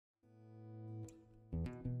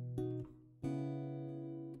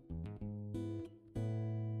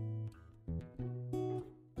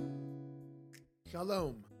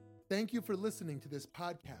Shalom. Thank you for listening to this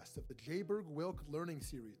podcast of the Jayberg Wilk Learning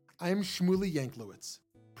Series. I am Shmuley Yanklowitz,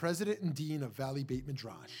 President and Dean of Valley Beit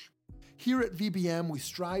Midrash. Here at VBM, we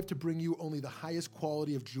strive to bring you only the highest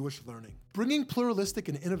quality of Jewish learning, bringing pluralistic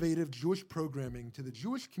and innovative Jewish programming to the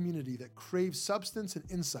Jewish community that craves substance and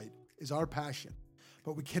insight is our passion,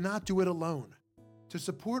 but we cannot do it alone. To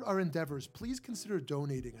support our endeavors, please consider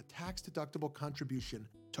donating a tax-deductible contribution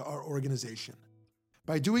to our organization.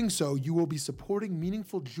 By doing so, you will be supporting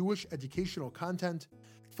meaningful Jewish educational content,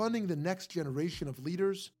 funding the next generation of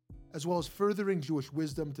leaders, as well as furthering Jewish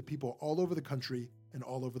wisdom to people all over the country and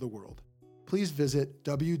all over the world. Please visit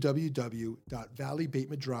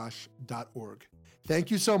www.valleybeitmidrash.org. Thank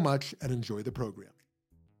you so much and enjoy the program.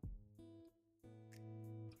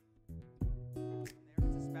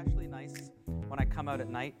 It's especially nice when I come out at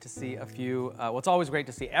night to see a few, it's always great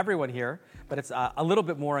to see everyone here, but it's a little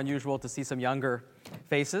bit more unusual to see some younger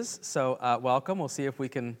faces. So welcome. We'll see if we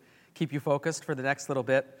can keep you focused for the next little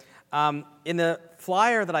bit. In the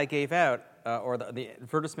flyer that I gave out, or the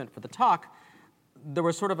advertisement for the talk, there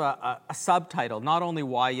was sort of a subtitle, not only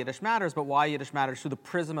why Yiddish matters, but why Yiddish matters through the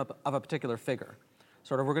prism of a particular figure.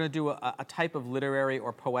 Sort of, we're going to do a type of literary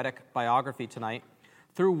or poetic biography tonight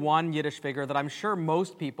through one Yiddish figure that I'm sure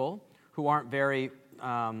most people who aren't very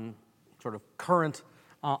sort of current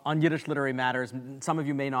on Yiddish literary matters, some of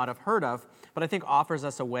you may not have heard of, but I think offers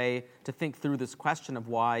us a way to think through this question of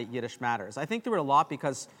why Yiddish matters. I think through it a lot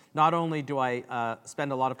because not only do I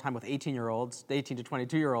spend a lot of time with 18-year-olds, 18 to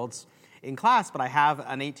 22-year-olds in class, but I have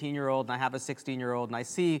an 18-year-old and I have a 16-year-old, and I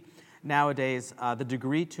see nowadays the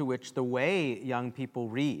degree to which the way young people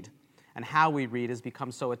read and how we read has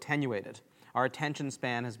become so attenuated. Our attention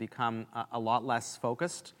span has become a lot less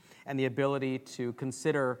focused, and the ability to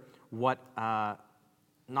consider what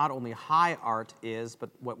not only high art is,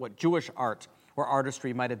 but what Jewish art or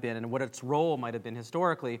artistry might have been and what its role might have been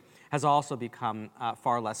historically has also become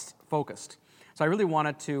far less focused. So I really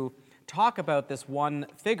wanted to talk about this one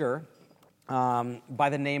figure by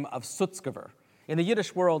the name of Sutzkever. In the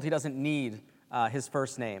Yiddish world, he doesn't need his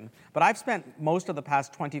first name, but I've spent most of the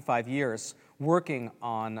past 25 years working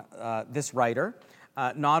on this writer,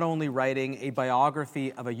 not only writing a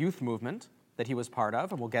biography of a youth movement that he was part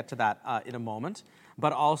of, and we'll get to that in a moment,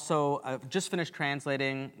 but also just finished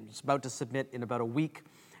translating, just about to submit in about a week,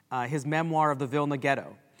 his memoir of the Vilna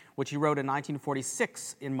Ghetto, which he wrote in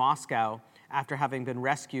 1946 in Moscow after having been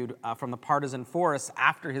rescued from the partisan forests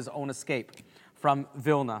after his own escape from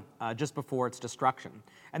Vilna just before its destruction.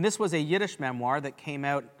 And this was a Yiddish memoir that came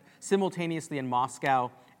out simultaneously in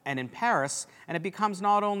Moscow and in Paris, and it becomes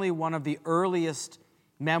not only one of the earliest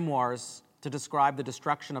memoirs to describe the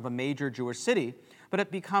destruction of a major Jewish city, but it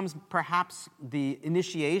becomes perhaps the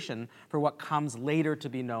initiation for what comes later to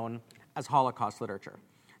be known as Holocaust literature.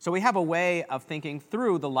 So we have a way of thinking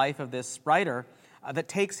through the life of this writer that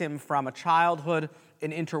takes him from a childhood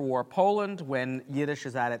in interwar Poland, when Yiddish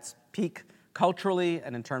is at its peak culturally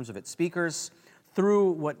and in terms of its speakers,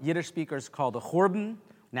 through what Yiddish speakers call the Churban,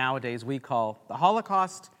 nowadays we call the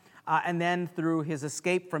Holocaust, and then through his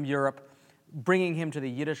escape from Europe, bringing him to the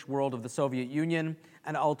Yiddish world of the Soviet Union,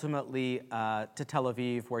 and ultimately to Tel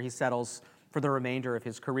Aviv, where he settles for the remainder of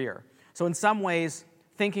his career. So in some ways,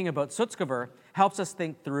 thinking about Sutzkever helps us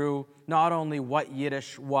think through not only what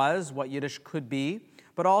Yiddish was, what Yiddish could be,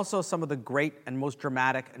 but also some of the great and most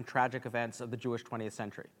dramatic and tragic events of the Jewish 20th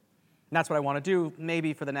century. And that's what I want to do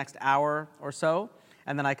maybe for the next hour or so,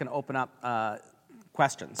 and then I can open up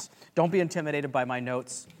questions. Don't be intimidated by my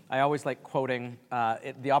notes. I always like quoting.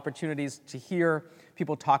 The opportunities to hear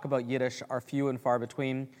people talk about Yiddish are few and far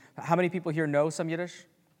between. How many people here know some Yiddish?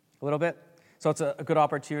 A little bit? So it's a good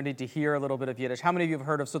opportunity to hear a little bit of Yiddish. How many of you have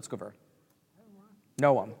heard of Sutzkever?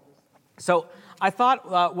 No one. So I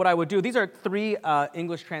thought what I would do, these are three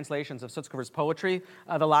English translations of Sutzkever's poetry.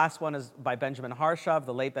 The last one is by Benjamin Harshav,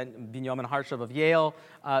 the late Binyamin Harshav of Yale,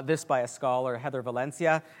 this by a scholar, Heather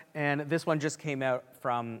Valencia, and this one just came out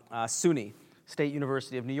from SUNY, State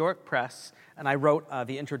University of New York Press, and I wrote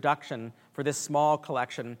the introduction for this small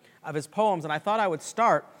collection of his poems, and I thought I would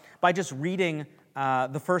start by just reading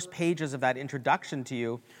the first pages of that introduction to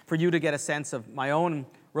you for you to get a sense of my own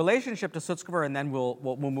relationship to Sutzkever, and then we'll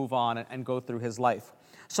move on and go through his life.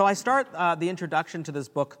 So I start the introduction to this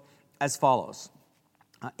book as follows.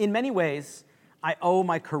 In many ways, I owe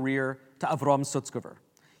my career to Avrom Sutzkever.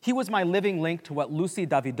 He was my living link to what Lucy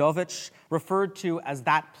Davidovich referred to as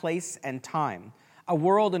that place and time, a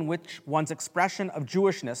world in which one's expression of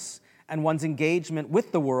Jewishness and one's engagement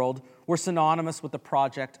with the world were synonymous with the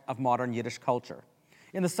project of modern Yiddish culture.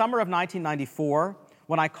 In the summer of 1994,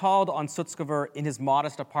 when I called on Sutzkever in his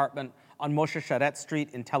modest apartment on Moshe Sharet Street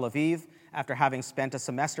in Tel Aviv after having spent a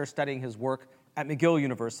semester studying his work at McGill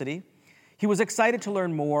University. He was excited to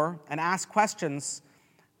learn more and ask questions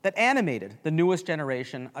that animated the newest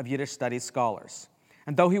generation of Yiddish studies scholars.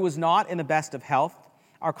 And though he was not in the best of health,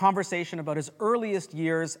 our conversation about his earliest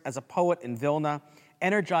years as a poet in Vilna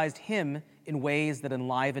energized him in ways that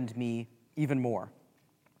enlivened me even more.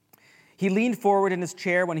 He leaned forward in his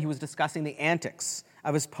chair when he was discussing the antics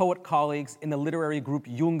of his poet colleagues in the literary group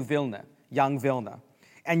Young Vilna,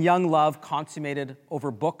 and young love consummated over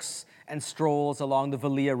books and strolls along the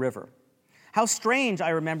Valia River. How strange, I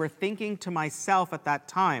remember thinking to myself at that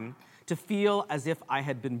time, to feel as if I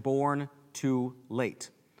had been born too late.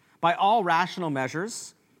 By all rational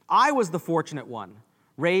measures, I was the fortunate one,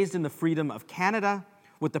 raised in the freedom of Canada,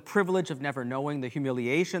 with the privilege of never knowing the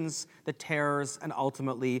humiliations, the terrors, and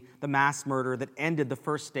ultimately the mass murder that ended the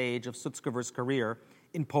first stage of Sutzkever's career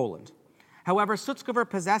in Poland. However, Sutzkever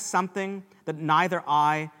possessed something that neither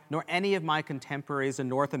I nor any of my contemporaries in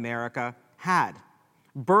North America had: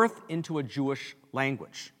 birth into a Jewish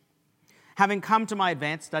language. Having come to my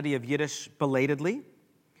advanced study of Yiddish belatedly,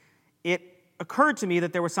 it occurred to me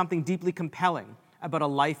that there was something deeply compelling about a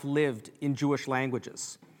life lived in Jewish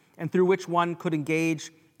languages, and through which one could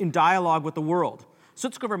engage in dialogue with the world.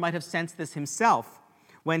 Sutzkever might have sensed this himself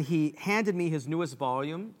when he handed me his newest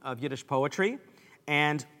volume of Yiddish poetry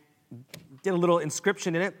and did a little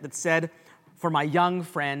inscription in it that said, "For my young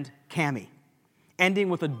friend, Cami," ending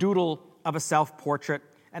with a doodle of a self-portrait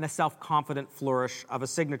and a self-confident flourish of a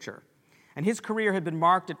signature. And his career had been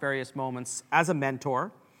marked at various moments as a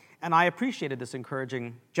mentor, and I appreciated this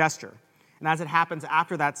encouraging gesture. And as it happens,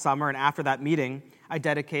 after that summer and after that meeting, I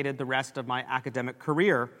dedicated the rest of my academic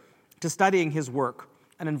career to studying his work,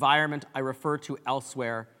 an environment I refer to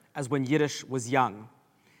elsewhere as when Yiddish was young.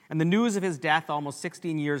 And the news of his death almost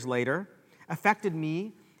 16 years later affected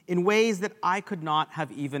me in ways that I could not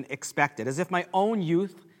have even expected. As if my own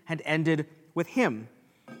youth had ended with him,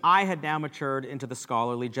 I had now matured into the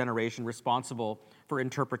scholarly generation responsible for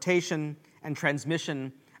interpretation and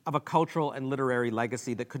transmission of a cultural and literary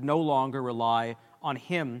legacy that could no longer rely on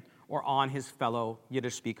him or on his fellow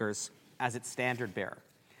Yiddish speakers as its standard bearer.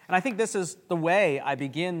 And I think this is the way I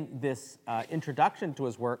begin this introduction to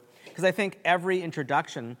his work, because I think every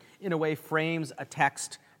introduction, in a way, frames a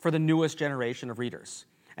text for the newest generation of readers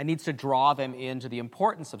and needs to draw them into the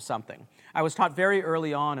importance of something. I was taught very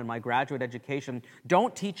early on in my graduate education,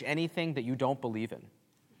 don't teach anything that you don't believe in.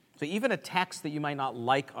 So even a text that you might not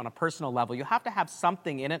like on a personal level, you have to have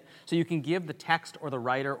something in it so you can give the text or the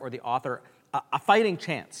writer or the author a fighting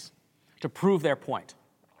chance to prove their point.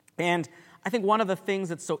 And I think one of the things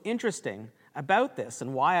that's so interesting about this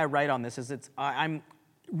and why I write on this is I'm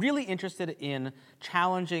really interested in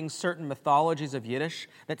challenging certain mythologies of Yiddish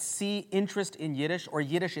that see interest in Yiddish or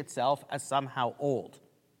Yiddish itself as somehow old.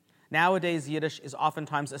 Nowadays, Yiddish is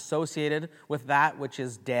oftentimes associated with that which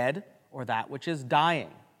is dead or that which is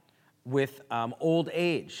dying, with old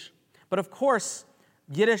age. But of course,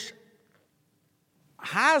 Yiddish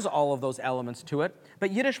has all of those elements to it, but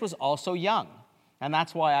Yiddish was also young. And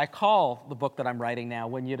that's why I call the book that I'm writing now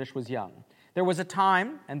When Yiddish Was Young. There was a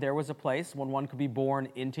time and there was a place when one could be born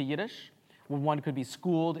into Yiddish, when one could be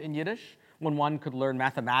schooled in Yiddish, when one could learn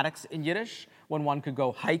mathematics in Yiddish, when one could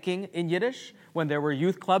go hiking in Yiddish, when there were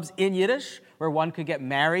youth clubs in Yiddish, where one could get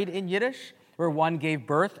married in Yiddish, where one gave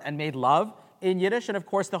birth and made love in Yiddish, and of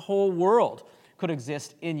course the whole world could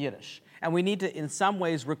exist in Yiddish. And we need to, in some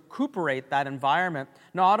ways, recuperate that environment,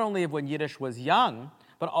 not only of when Yiddish was young,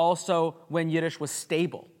 but also when Yiddish was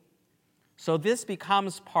stable. So this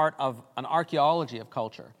becomes part of an archaeology of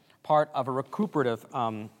culture, part of a recuperative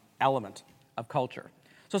element of culture.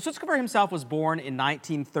 So Sutzkever himself was born in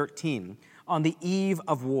 1913 on the eve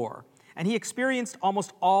of war, and he experienced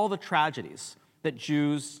almost all the tragedies that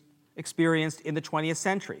Jews experienced in the 20th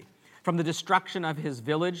century, from the destruction of his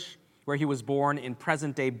village, where he was born in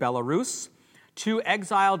present-day Belarus, to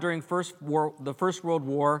exile during the First World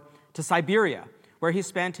War to Siberia, where he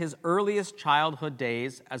spent his earliest childhood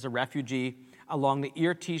days as a refugee along the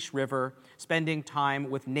Irtysh River, spending time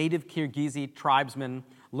with native Kyrgyz tribesmen,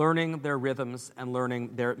 learning their rhythms and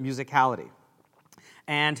learning their musicality.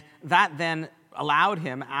 And that then allowed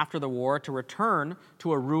him, after the war, to return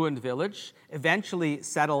to a ruined village, eventually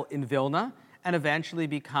settle in Vilna, and eventually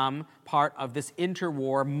become part of this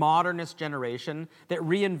interwar modernist generation that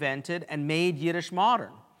reinvented and made Yiddish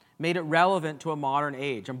modern, made it relevant to a modern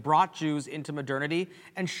age, and brought Jews into modernity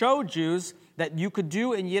and showed Jews that you could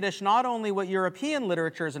do in Yiddish not only what European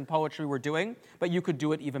literatures and poetry were doing, but you could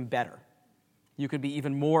do it even better. You could be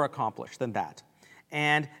even more accomplished than that.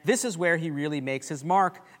 And this is where he really makes his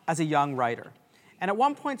mark as a young writer. And at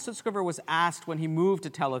one point, Sutzkever was asked when he moved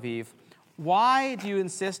to Tel Aviv, why do you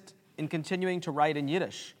insist in continuing to write in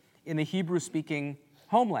Yiddish in the Hebrew-speaking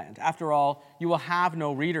homeland? After all, you will have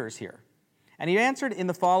no readers here. And he answered in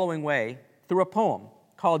the following way through a poem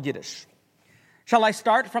called Yiddish. Shall I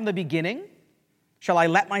start from the beginning? Shall I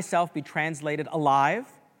let myself be translated alive?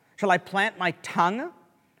 Shall I plant my tongue?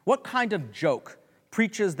 What kind of joke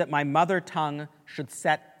preaches that my mother tongue should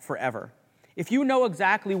set forever? If you know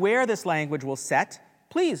exactly where this language will set,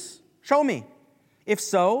 please show me. If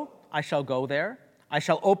so, I shall go there. I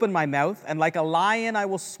shall open my mouth, and like a lion I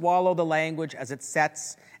will swallow the language as it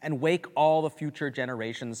sets and wake all the future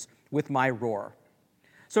generations with my roar.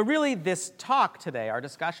 So really this talk today, our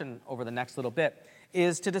discussion over the next little bit,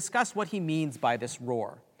 is to discuss what he means by this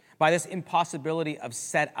roar, by this impossibility of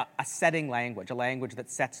a setting language, a language that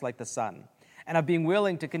sets like the sun, and of being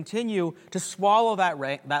willing to continue to swallow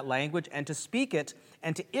that language and to speak it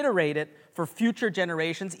and to iterate it for future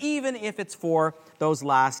generations, even if it's for those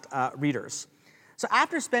last readers. So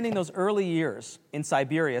after spending those early years in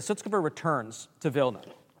Siberia, Sutzkever returns to Vilna,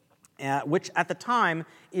 which at the time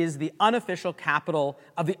is the unofficial capital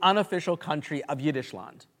of the unofficial country of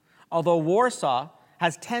Yiddishland. Although Warsaw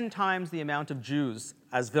has 10 times the amount of Jews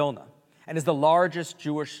as Vilna, and is the largest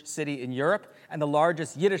Jewish city in Europe and the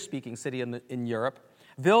largest Yiddish-speaking city in Europe,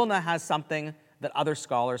 Vilna has something that other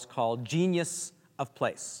scholars call genius of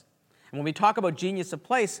place. And when we talk about genius of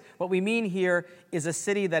place, what we mean here is a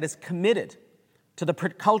city that is committed to the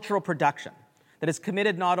cultural production, that is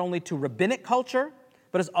committed not only to rabbinic culture,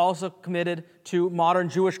 but is also committed to modern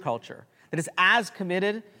Jewish culture, that is as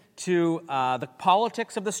committed to the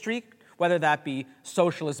politics of the street, whether that be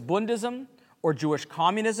socialist Bundism or Jewish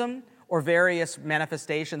communism or various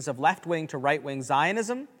manifestations of left-wing to right-wing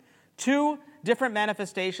Zionism, to different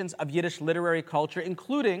manifestations of Yiddish literary culture,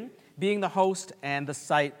 including being the host and the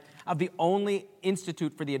site of the only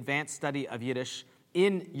institute for the advanced study of Yiddish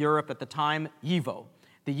in Europe at the time, YIVO,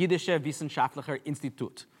 the Jiddische Wissenschaftlicher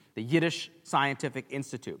Institut, the Yiddish Scientific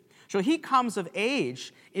Institute. So he comes of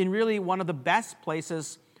age in really one of the best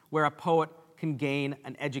places where a poet can gain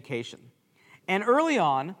an education. And early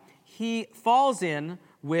on, he falls in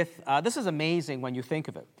with, this is amazing when you think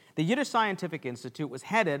of it. The Yiddish Scientific Institute was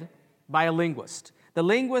headed by a linguist. The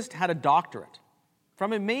linguist had a doctorate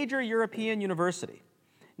from a major European university.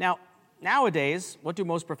 Now, nowadays, what do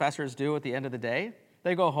most professors do at the end of the day?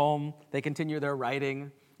 They go home, they continue their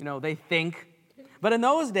writing, they think. But in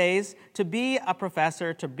those days, to be a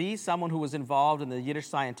professor, to be someone who was involved in the Yiddish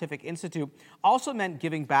Scientific Institute also meant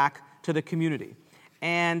giving back to the community.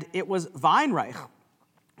 And it was Weinreich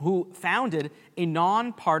who founded a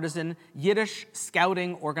nonpartisan Yiddish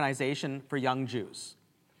scouting organization for young Jews.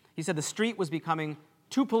 He said the street was becoming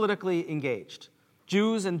too politically engaged.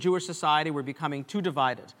 Jews and Jewish society were becoming too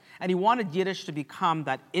divided. And he wanted Yiddish to become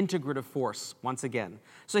that integrative force once again.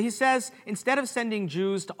 So he says, instead of sending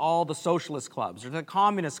Jews to all the socialist clubs, or to the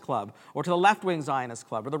communist club, or to the left-wing Zionist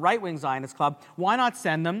club, or the right-wing Zionist club, why not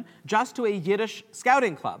send them just to a Yiddish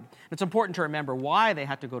scouting club? It's important to remember why they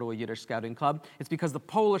had to go to a Yiddish scouting club. It's because the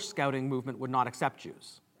Polish scouting movement would not accept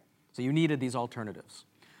Jews. So you needed these alternatives.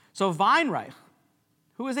 So Weinreich,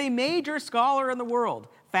 who is a major scholar in the world,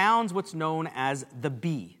 founds what's known as the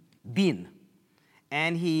Bin.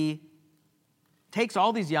 And he takes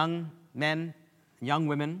all these young men, young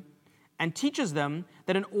women, and teaches them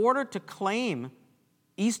that in order to claim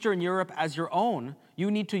Eastern Europe as your own, you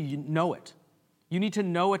need to know it. You need to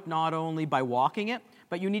know it not only by walking it,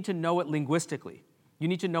 but you need to know it linguistically. You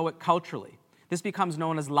need to know it culturally. This becomes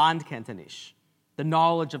known as Landkenntnis, the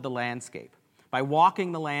knowledge of the landscape. By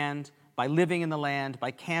walking the land, by living in the land,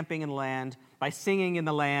 by camping in the land, by singing in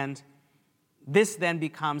the land, this then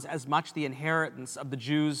becomes as much the inheritance of the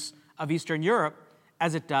Jews of Eastern Europe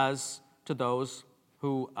as it does to those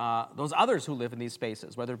others who live in these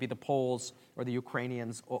spaces, whether it be the Poles or the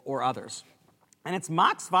Ukrainians or others. And it's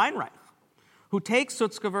Max Weinreich who takes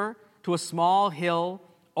Sutzkever to a small hill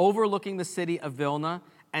overlooking the city of Vilna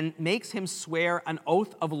and makes him swear an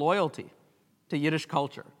oath of loyalty to Yiddish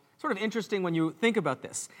culture. Sort of interesting when you think about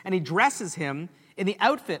this. And he dresses him in the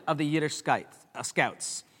outfit of the Yiddish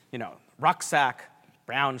scouts. Rucksack,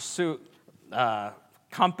 brown suit,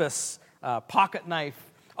 compass, pocket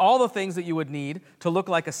knife, all the things that you would need to look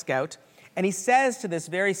like a scout. And he says to this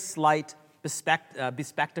very slight,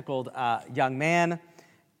 bespectacled young man,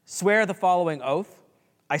 swear the following oath.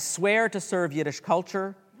 I swear to serve Yiddish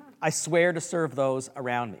culture. I swear to serve those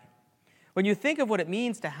around me. When you think of what it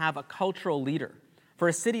means to have a cultural leader, for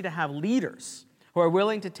a city to have leaders who are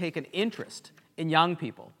willing to take an interest in young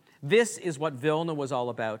people, this is what Vilna was all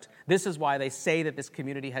about. This is why they say that this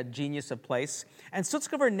community had genius of place. And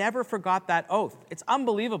Sutzkever never forgot that oath. It's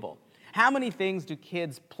unbelievable. How many things do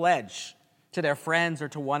kids pledge to their friends or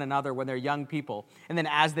to one another when they're young people. And then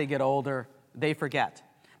as they get older, they forget.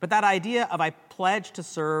 But that idea of I pledge to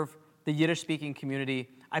serve the Yiddish-speaking community,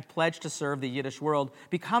 I pledge to serve the Yiddish world,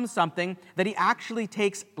 becomes something that he actually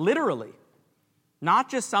takes literally. Not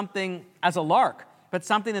just something as a lark, but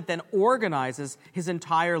something that then organizes his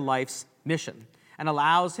entire life's mission and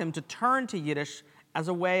allows him to turn to Yiddish as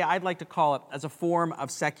a way, I'd like to call it, as a form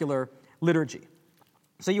of secular liturgy.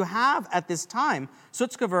 So you have, at this time,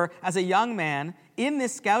 Sutzkever, as a young man in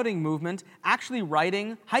this scouting movement, actually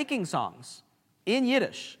writing hiking songs in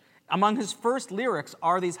Yiddish. Among his first lyrics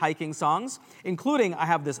are these hiking songs, including, I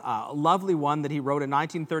have this lovely one that he wrote in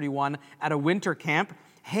 1931 at a winter camp,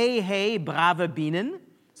 Hey, hey, brave Bienen,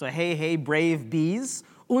 so hey, hey, brave bees,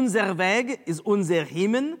 unser Weg ist unser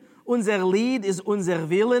Himmel, unser Lied ist unser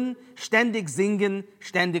Willen, ständig singen,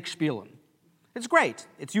 ständig spielen. It's great.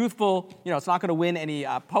 It's youthful. It's not going to win any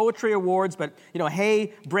poetry awards, but,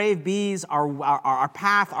 hey, brave bees, our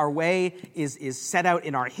path, our way is set out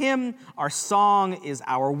in our hymn. Our song is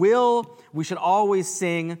our will. We should always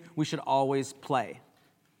sing. We should always play.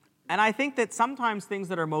 And I think that sometimes things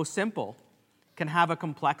that are most simple can have a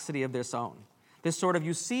complexity of their own. This sort of,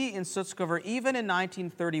 you see in Sutzkever, even in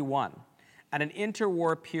 1931, at an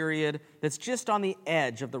interwar period that's just on the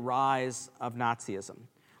edge of the rise of Nazism,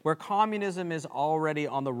 where communism is already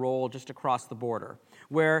on the roll just across the border,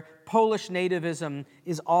 where Polish nativism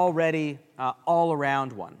is already all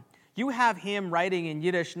around one. You have him writing in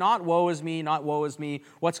Yiddish, not woe is me,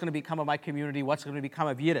 what's going to become of my community, what's going to become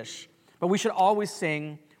of Yiddish. But we should always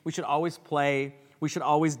sing, we should always play, we should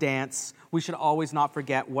always dance, we should always not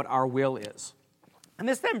forget what our will is. And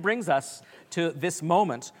this then brings us to this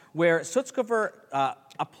moment where Sutzkever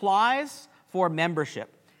applies for membership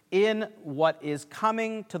in what is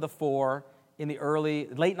coming to the fore in the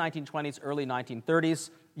late 1920s, early 1930s,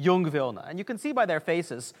 Jung Vilna. And you can see by their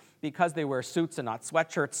faces, because they wear suits and not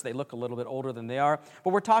sweatshirts, they look a little bit older than they are.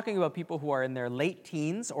 But we're talking about people who are in their late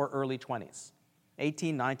teens or early 20s,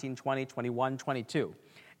 18, 19, 20, 21, 22.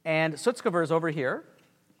 And Sutzkever is over here,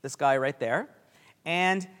 this guy right there,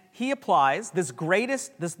 and he applies this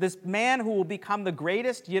man who will become the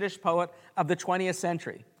greatest Yiddish poet of the 20th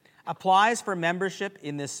century, applies for membership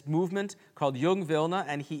in this movement called Jung Vilna,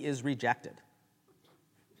 and he is rejected.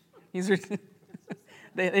 It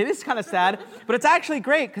is kind of sad, but it's actually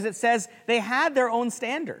great because it says they had their own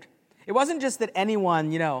standard. It wasn't just that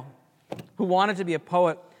anyone, who wanted to be a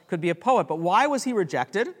poet could be a poet, but why was he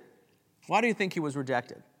rejected? Why do you think he was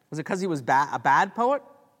rejected? Was it because he was a bad poet?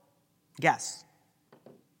 Guess.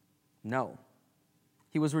 No.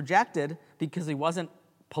 He was rejected because he wasn't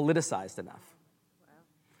politicized enough.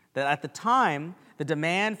 That at the time, the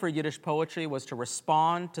demand for Yiddish poetry was to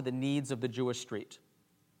respond to the needs of the Jewish street.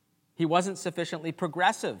 He wasn't sufficiently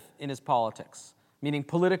progressive in his politics, meaning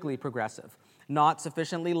politically progressive, not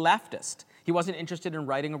sufficiently leftist. He wasn't interested in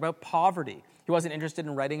writing about poverty. He wasn't interested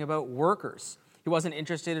in writing about workers. He wasn't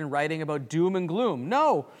interested in writing about doom and gloom.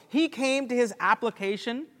 No, he came to his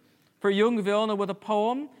application for Jung Vilna with a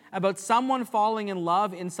poem about someone falling in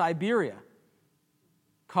love in Siberia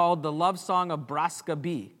called The Love Song of Braska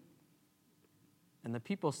Bee. And the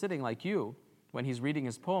people sitting like you, when he's reading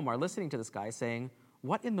his poem, are listening to this guy saying,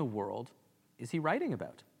 what in the world is he writing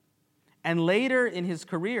about? And later in his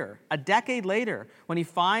career, a decade later, when he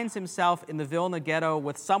finds himself in the Vilna ghetto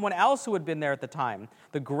with someone else who had been there at the time,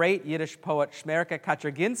 the great Yiddish poet Shmerke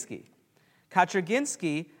Kaczerginski.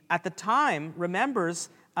 Kaczerginski, at the time, remembers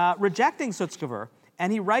rejecting Sutzkever,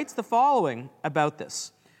 and he writes the following about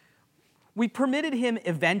this. We permitted him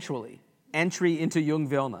eventually entry into Jung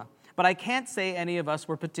Vilna, but I can't say any of us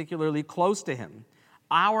were particularly close to him.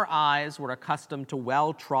 Our eyes were accustomed to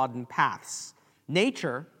well-trodden paths.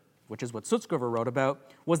 Nature, which is what Sutzkever wrote about,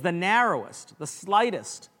 was the narrowest, the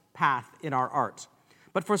slightest path in our art.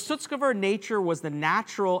 But for Sutzkever, nature was the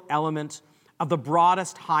natural element of the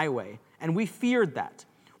broadest highway, and we feared that.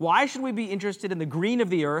 Why should we be interested in the green of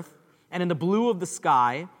the earth and in the blue of the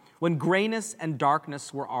sky when grayness and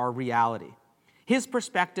darkness were our reality? His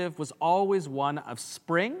perspective was always one of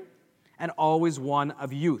spring and always one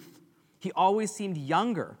of youth. He always seemed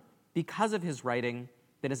younger because of his writing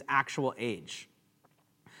than his actual age.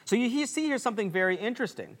 So you see here something very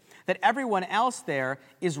interesting, that everyone else there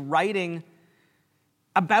is writing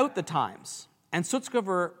about the times, and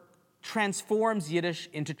Sutzkever transforms Yiddish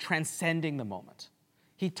into transcending the moment.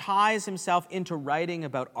 He ties himself into writing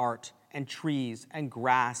about art and trees and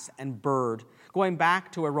grass and bird, going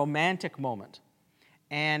back to a romantic moment,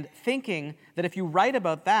 and thinking that if you write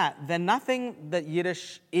about that, then nothing that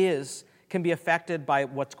Yiddish is can be affected by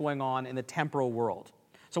what's going on in the temporal world.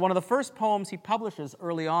 So one of the first poems he publishes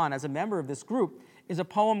early on as a member of this group is a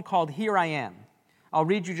poem called Here I Am. I'll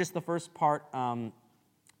read you just the first part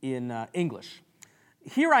in English.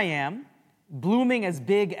 Here I am, blooming as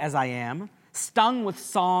big as I am, stung with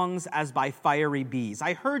songs as by fiery bees.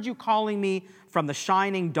 I heard you calling me from the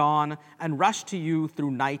shining dawn and rushed to you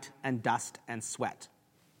through night and dust and sweat.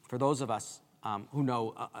 For those of us who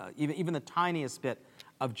know even the tiniest bit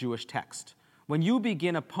of Jewish text, when you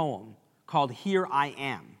begin a poem called Here I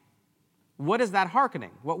Am, what is that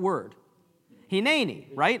hearkening? What word? Hineni,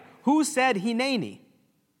 right? Who said Hineni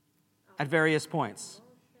at various points?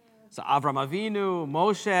 So Avram Avinu,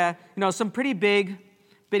 Moshe, some pretty big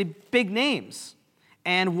names.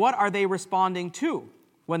 And what are they responding to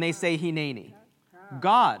when they say Hineni?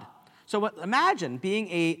 God. So imagine being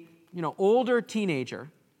a older teenager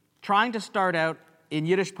trying to start out in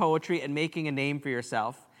Yiddish poetry and making a name for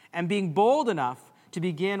yourself, and being bold enough to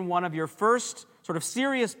begin one of your first sort of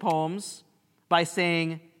serious poems by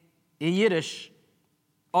saying in Yiddish,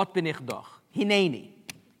 Ot bin ich doch, Hineni,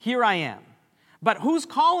 here I am. But who's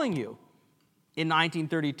calling you in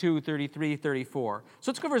 1932, 33, 34?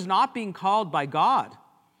 Sutzkever is not being called by God.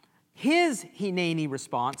 His Hineni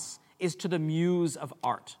response is to the muse of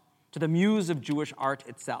art, to the muse of Jewish art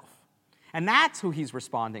itself. And that's who he's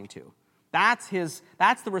responding to. That's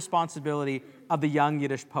the responsibility of the young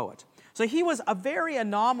Yiddish poet. So he was a very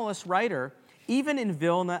anomalous writer, even in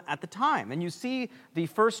Vilna at the time. And you see the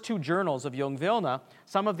first two journals of Young Vilna,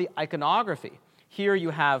 some of the iconography. Here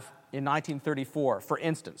you have, in 1934, for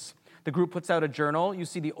instance, the group puts out a journal. You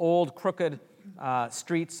see the old crooked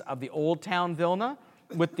streets of the old town Vilna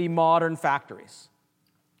with the modern factories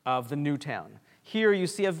of the new town. Here you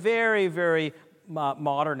see a very, very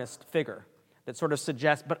modernist figure that sort of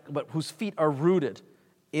suggests, but whose feet are rooted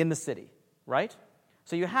in the city, right?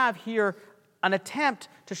 So you have here an attempt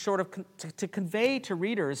to sort of to convey to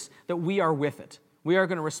readers that we are with it. We are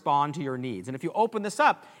going to respond to your needs. And if you open this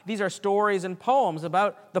up, these are stories and poems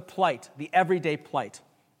about the plight, the everyday plight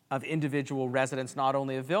of individual residents, not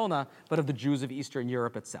only of Vilna, but of the Jews of Eastern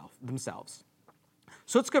Europe themselves.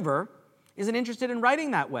 Sutzkever isn't interested in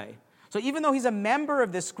writing that way. So even though he's a member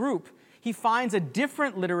of this group, he finds a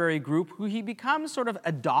different literary group who he becomes sort of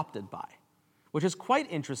adopted by, which is quite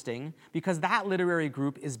interesting because that literary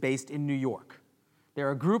group is based in New York.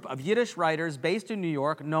 They're a group of Yiddish writers based in New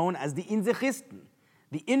York known as the Insichisten,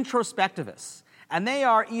 the introspectivists, and they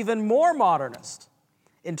are even more modernist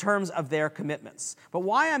in terms of their commitments. But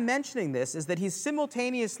why I'm mentioning this is that he's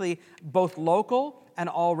simultaneously both local and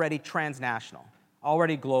already transnational,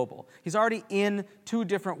 already global. He's already in two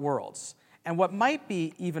different worlds. And what might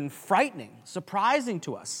be even frightening, surprising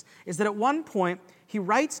to us, is that at one point he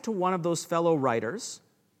writes to one of those fellow writers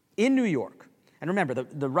in New York. And remember,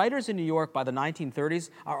 the writers in New York by the 1930s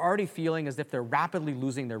are already feeling as if they're rapidly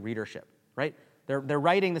losing their readership, right? They're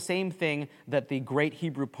writing the same thing that the great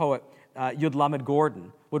Hebrew poet Yud Lamed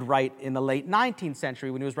Gordon would write in the late 19th century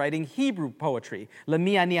when he was writing Hebrew poetry,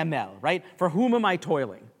 Lemi ani amel, right? For whom am I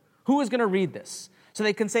toiling? Who is going to read this? So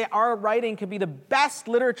they can say our writing can be the best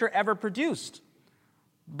literature ever produced.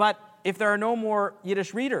 But if there are no more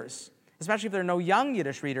Yiddish readers, especially if there are no young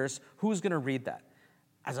Yiddish readers, who's going to read that?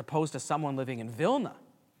 As opposed to someone living in Vilna,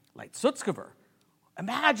 like Sutzkever.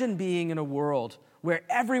 Imagine being in a world where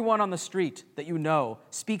everyone on the street that you know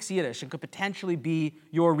speaks Yiddish and could potentially be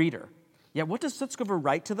your reader. Yet what does Sutzkever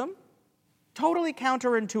write to them? Totally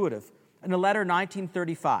counterintuitive. In a letter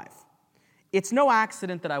 1935. It's no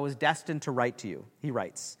accident that I was destined to write to you, he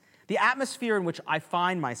writes. The atmosphere in which I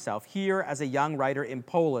find myself here as a young writer in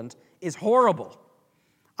Poland is horrible.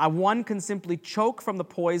 One can simply choke from the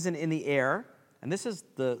poison in the air, and this is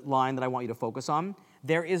the line that I want you to focus on.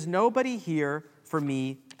 There is nobody here for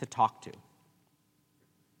me to talk to.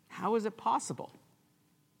 How is it possible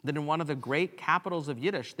that in one of the great capitals of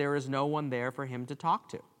Yiddish, there is no one there for him to talk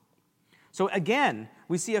to? So again,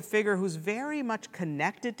 we see a figure who's very much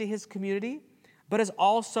connected to his community, but is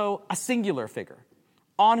also a singular figure,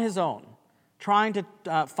 on his own, trying to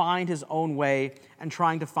find his own way and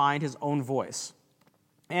trying to find his own voice.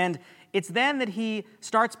 And it's then that he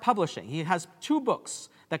starts publishing. He has two books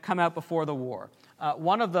that come out before the war.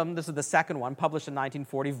 One of them, this is the second one, published in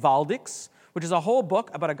 1940, Waldix, which is a whole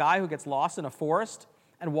book about a guy who gets lost in a forest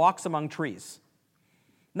and walks among trees.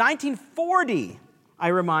 1940, I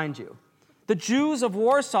remind you. The Jews of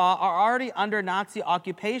Warsaw are already under Nazi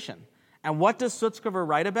occupation. And what does Sutzkever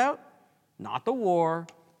write about? Not the war,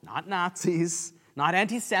 not Nazis, not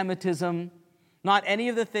anti-Semitism, not any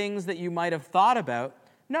of the things that you might have thought about.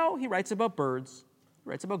 No, he writes about birds, he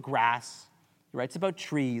writes about grass, he writes about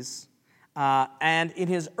trees. And in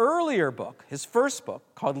his earlier book, his first book,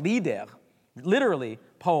 called Lieder, literally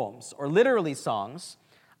poems or literally songs,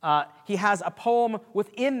 he has a poem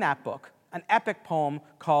within that book, an epic poem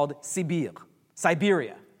called Sibir,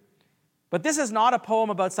 Siberia. But this is not a poem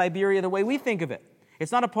about Siberia the way we think of it.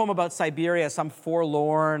 It's not a poem about Siberia, some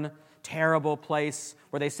forlorn, terrible place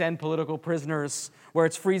where they send political prisoners, where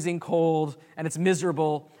it's freezing cold and it's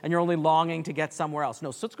miserable and you're only longing to get somewhere else. No,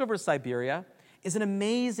 Sutzkever's Siberia is an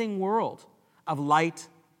amazing world of light,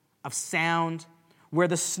 of sound, where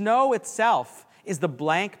the snow itself is the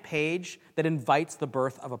blank page that invites the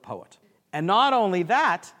birth of a poet. And not only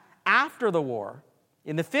that, after the war,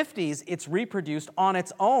 in the 50s, it's reproduced on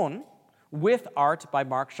its own with art by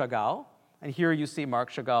Marc Chagall. And here you see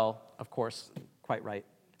Marc Chagall, of course, quite right,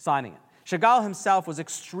 signing it. Chagall himself was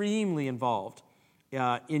extremely involved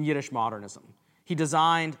in Yiddish modernism. He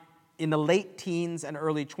designed, in the late teens and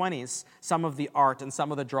early 20s, some of the art and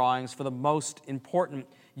some of the drawings for the most important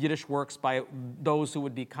Yiddish works by those who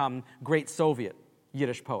would become great Soviet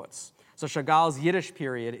Yiddish poets. So Chagall's Yiddish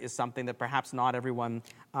period is something that perhaps not everyone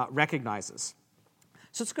recognizes.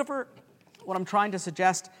 Sutzkever, what I'm trying to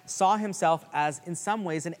suggest, saw himself as, in some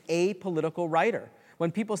ways, an apolitical writer.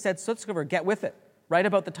 When people said, Sutzkever, get with it, write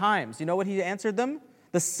about the times, you know what he answered them?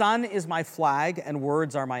 The sun is my flag and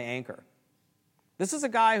words are my anchor. This is a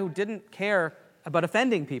guy who didn't care about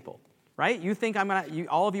offending people, right? You think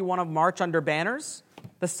all of you want to march under banners?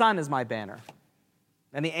 The sun is my banner.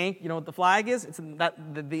 And you know what the flag is? It's that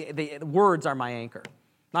the words are my anchor,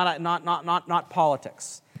 not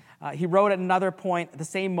politics. He wrote at another point, at the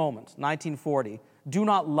same moment, 1940, do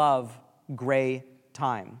not love gray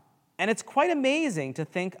time. And it's quite amazing to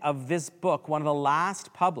think of this book, one of the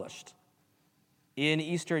last published in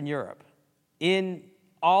Eastern Europe, in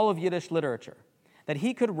all of Yiddish literature, that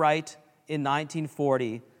he could write in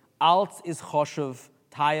 1940, Als is choshev,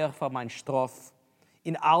 tayach von mein Strof,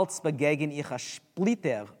 in als begegn ich a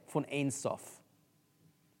splitter von Ein Sof.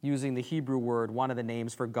 Using the Hebrew word, one of the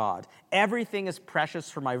names for God. Everything is precious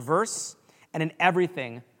for my verse, and in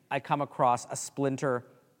everything I come across a splinter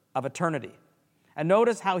of eternity. And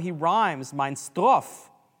notice how he rhymes mein Stroph,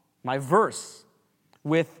 my verse,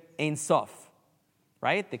 with Ein Sof,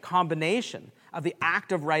 right? The combination of the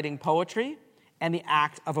act of writing poetry and the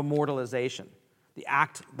act of immortalization, the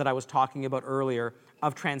act that I was talking about earlier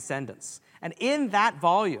of transcendence. And in that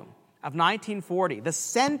volume of 1940, the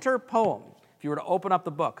center poem, if you were to open up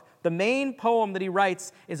the book, the main poem that he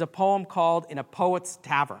writes is a poem called In a Poet's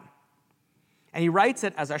Tavern. And he writes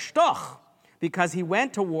it as a shtoch because he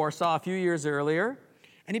went to Warsaw a few years earlier,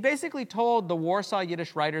 and he basically told the Warsaw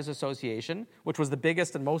Yiddish Writers Association, which was the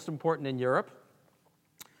biggest and most important in Europe,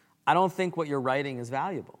 I don't think what you're writing is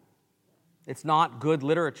valuable. It's not good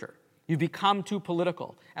literature. You've become too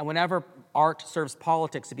political, and whenever art serves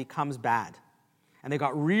politics, it becomes bad. And they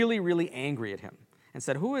got really, really angry at him and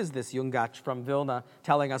said, who is this Jungatsch from Vilna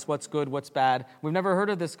telling us what's good, what's bad? We've never heard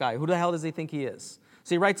of this guy. Who the hell does he think he is?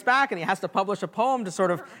 So he writes back, and he has to publish a poem to sort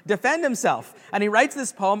of defend himself. And he writes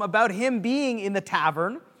this poem about him being in the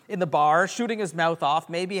tavern, in the bar, shooting his mouth off,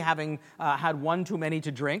 maybe having had one too many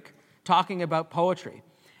to drink, talking about poetry.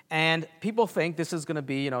 And people think this is going to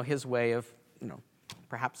be, his way of,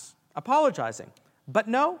 perhaps apologizing. But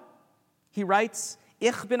no, he writes,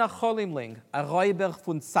 Ich bin a Cholimling, a Räuber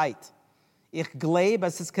von Zeit. Ich glaube,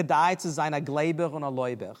 es ist kedai zu sein a Gleiber und a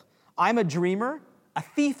Leuber. I'm a dreamer, a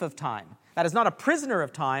thief of time. That is not a prisoner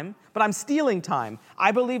of time, but I'm stealing time.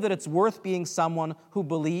 I believe that it's worth being someone who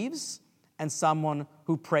believes and someone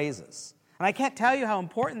who praises. And I can't tell you how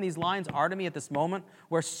important these lines are to me at this moment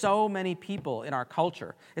where so many people in our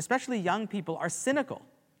culture, especially young people, are cynical,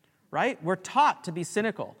 right? We're taught to be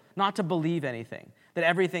cynical, not to believe anything, that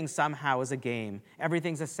everything somehow is a game,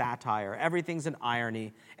 everything's a satire, everything's an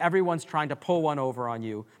irony, everyone's trying to pull one over on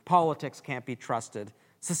you, politics can't be trusted,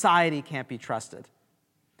 society can't be trusted.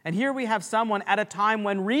 And here we have someone at a time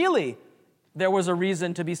when really there was a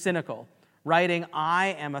reason to be cynical, writing,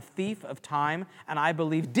 I am a thief of time, and I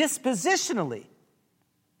believe dispositionally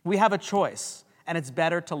we have a choice, and it's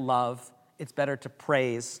better to love, it's better to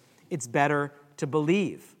praise, it's better to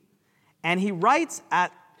believe. And he writes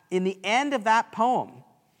in the end of that poem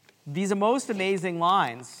these most amazing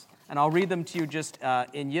lines, and I'll read them to you just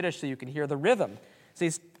in Yiddish so you can hear the rhythm. So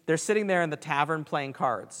they're sitting there in the tavern playing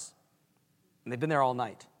cards, and they've been there all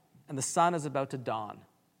night, and the sun is about to dawn.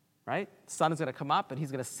 Right? The sun is going to come up, and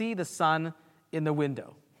he's going to see the sun in the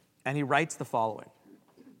window. And he writes the following.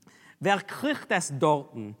 Wer kriegt es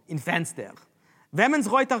dorten in Fenster? Wemmens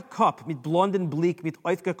reuter Kopf mit blonden Blick, mit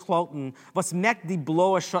aufgeklorten, was merkt die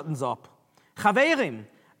blaue Schottens ab? Chaverim,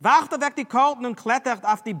 wacht weg die Korten und klettert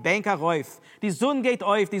auf die Bänke rauf. Die Sonne geht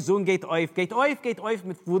auf, die Sonne geht auf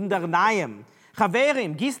mit Wunderneiem.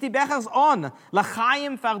 Chaverim, gießt die Bechers an,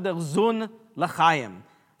 Lachaim für der Sonne, Lachaim.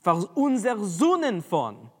 für unser Sohnen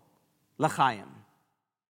von L'chaim.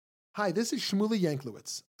 Hi, this is Shmuley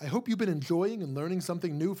Yanklowitz. I hope you've been enjoying and learning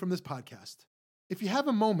something new from this podcast. If you have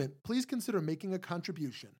a moment, please consider making a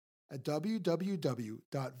contribution at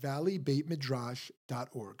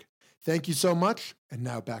www.valleybeitmidrash.org. Thank you so much, and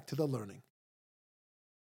now back to the learning.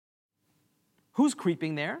 Who's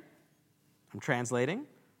creeping there? I'm translating.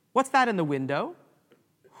 What's that in the window?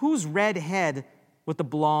 Whose red head with the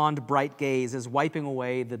blonde, bright gaze is wiping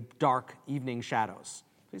away the dark evening shadows?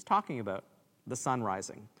 He's talking about the sun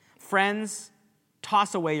rising. Friends,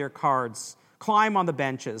 toss away your cards. Climb on the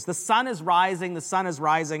benches. The sun is rising,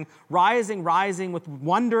 rising, rising with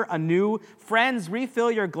wonder anew. Friends,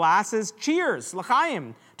 refill your glasses. Cheers,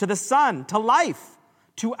 l'chaim, to the sun, to life,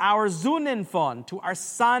 to our Zuninfon, to our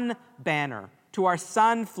sun banner, to our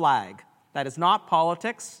sun flag. That is not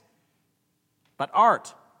politics, but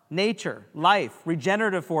art, nature, life,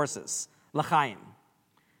 regenerative forces, l'chaim.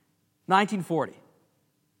 1940.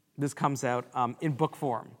 This comes out in book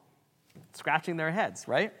form. Scratching their heads,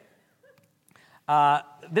 right?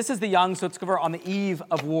 This is the young Sutzkever on the eve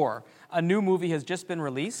of war. A new movie has just been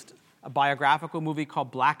released, a biographical movie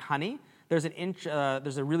called Black Honey. There's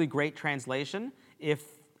a really great translation. If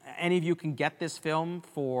any of you can get this film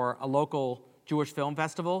for a local Jewish film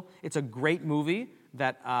festival, it's a great movie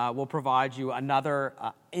that will provide you another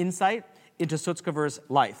insight into Sutzkever's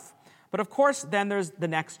life. But of course, then there's the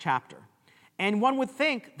next chapter. And one would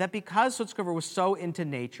think that because Sutzkever was so into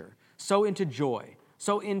nature, so into joy,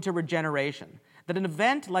 so into regeneration, that an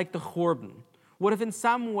event like the Churban would have in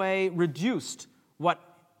some way reduced what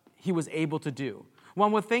he was able to do.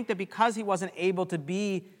 One would think that because he wasn't able to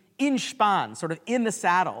be in Span, sort of in the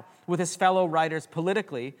saddle with his fellow writers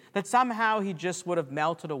politically, that somehow he just would have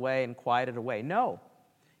melted away and quieted away. No.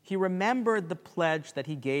 He remembered the pledge that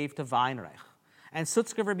he gave to Weinreich. And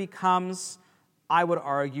Sutzkever becomes, I would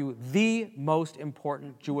argue, the most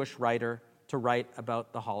important Jewish writer to write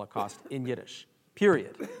about the Holocaust in Yiddish,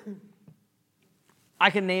 period. I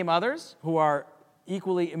can name others who are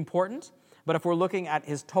equally important, but if we're looking at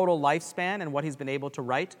his total lifespan and what he's been able to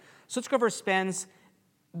write, Sutzkever spends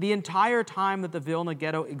the entire time that the Vilna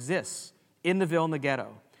Ghetto exists in the Vilna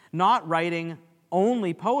Ghetto, not writing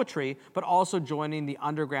only poetry, but also joining the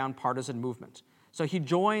underground partisan movement. So he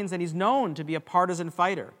joins, and he's known to be a partisan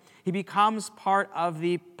fighter. He becomes part of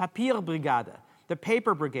the Papierbrigade, the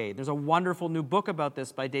Paper Brigade. There's a wonderful new book about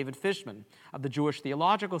this by David Fishman of the Jewish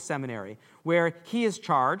Theological Seminary, where he is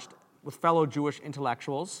charged with fellow Jewish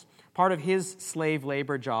intellectuals. Part of his slave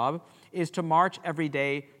labor job is to march every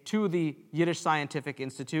day to the Yiddish Scientific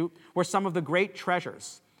Institute, where some of the great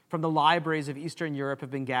treasures from the libraries of Eastern Europe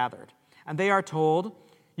have been gathered. And they are told,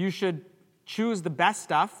 you should choose the best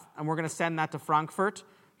stuff, and we're going to send that to Frankfurt,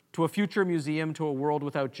 to a future museum, to a world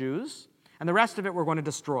without Jews, and the rest of it we're going to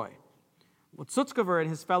destroy. What Sutzkever and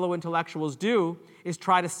his fellow intellectuals do is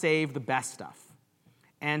try to save the best stuff,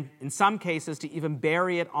 and in some cases to even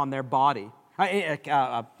bury it on their body,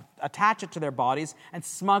 attach it to their bodies, and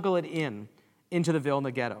smuggle it into the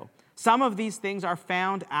Vilna Ghetto. Some of these things are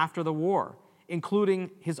found after the war,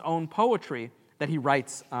 including his own poetry that he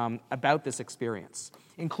writes about this experience,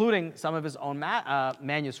 including some of his own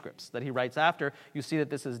manuscripts that he writes after. You see that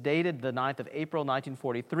this is dated the 9th of April,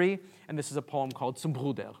 1943, and this is a poem called Zum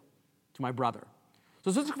Bruder, to my brother.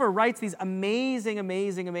 So Sutzkever writes these amazing,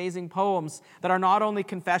 amazing, amazing poems that are not only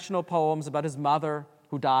confessional poems about his mother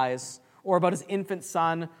who dies, or about his infant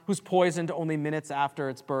son who's poisoned only minutes after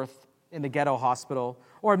its birth in the ghetto hospital,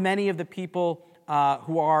 or many of the people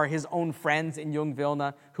who are his own friends in Jung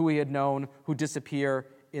Vilna, who he had known, who disappear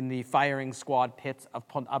in the firing squad pits of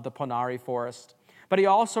the Ponari forest. But he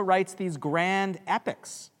also writes these grand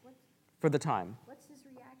epics for the time. What's his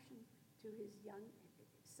reaction to his young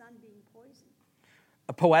son being poisoned?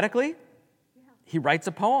 Poetically, Yeah. he writes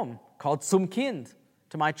a poem called Zum Kind,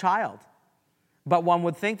 to my child. But one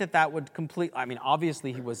would think that that would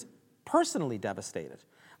obviously he was personally devastated.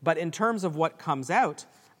 But in terms of what comes out,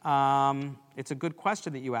 it's a good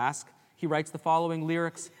question that you ask. He writes the following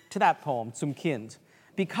lyrics to that poem, Zum Kind.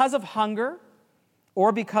 Because of hunger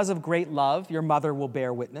or because of great love, your mother will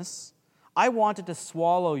bear witness. I wanted to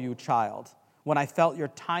swallow you, child, when I felt your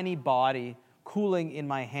tiny body cooling in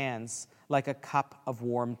my hands like a cup of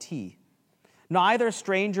warm tea. Neither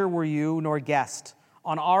stranger were you nor guest.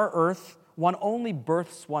 On our earth, one only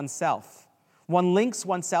births oneself. One links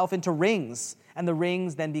oneself into rings, and the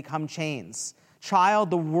rings then become chains. Child,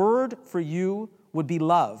 the word for you would be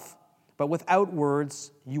love, but without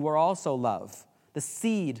words, you are also love, the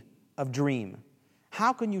seed of dream.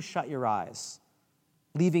 How can you shut your eyes,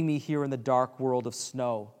 leaving me here in the dark world of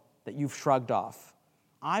snow that you've shrugged off?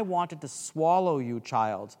 I wanted to swallow you,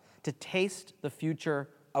 child, to taste the future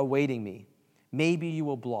awaiting me. Maybe you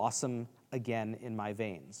will blossom again in my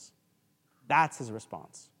veins. That's his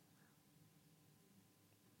response.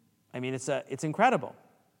 I mean, it's incredible.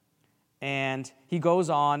 And he goes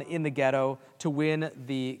on in the ghetto to win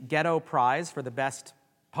the Ghetto Prize for the best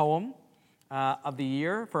poem of the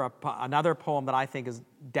year, for another poem that I think is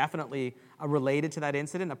definitely related to that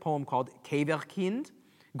incident, a poem called Keverkind,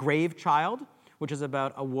 Grave Child, which is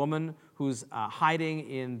about a woman who's hiding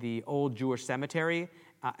in the old Jewish cemetery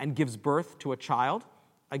and gives birth to a child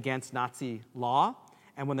against Nazi law.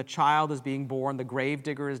 And when the child is being born, the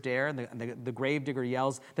gravedigger is there, and the gravedigger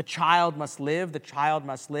yells, "The child must live, the child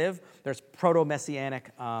must live." There's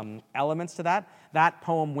proto-messianic elements to that. That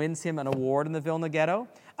poem wins him an award in the Vilna Ghetto.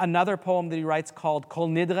 Another poem that he writes called Kol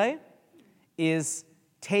Nidre is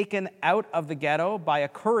taken out of the ghetto by a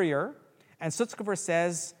courier, and Sutzkever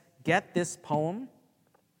says, get this poem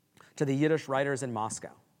to the Yiddish writers in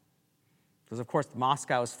Moscow. Because, of course,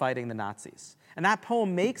 Moscow is fighting the Nazis. And that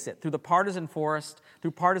poem makes it through the partisan forest,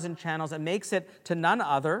 through partisan channels, and makes it to none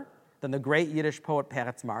other than the great Yiddish poet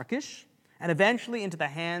Peretz Markish, and eventually into the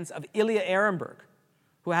hands of Ilya Ehrenberg,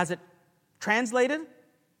 who has it translated.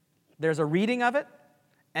 There's a reading of it,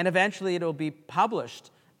 and eventually it will be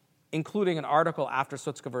published, including an article after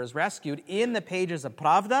Sutzkever is rescued, in the pages of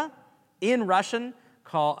Pravda, in Russian,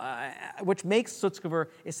 which makes Sutzkever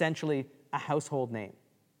essentially a household name.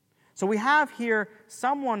 So we have here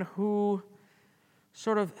someone who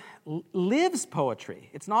sort of lives poetry.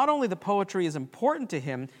 It's not only the poetry is important to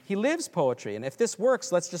him, he lives poetry. And if this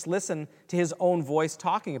works, let's just listen to his own voice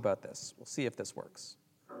talking about this. We'll see if this works.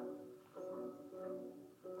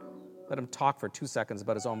 Let him talk for 2 seconds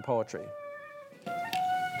about his own poetry.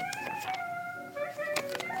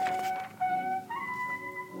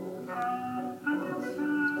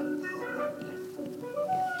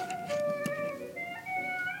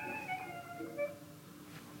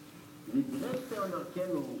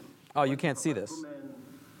 Oh, you can't see this.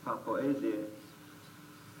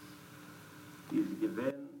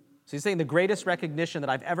 So he's saying the greatest recognition that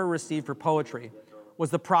I've ever received for poetry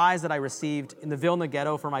was the prize that I received in the Vilna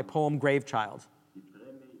Ghetto for my poem Grave Child.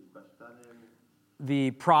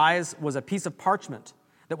 The prize was a piece of parchment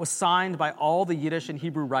that was signed by all the Yiddish and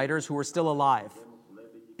Hebrew writers who were still alive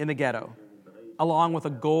in the ghetto, along with a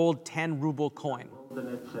gold 10-ruble coin.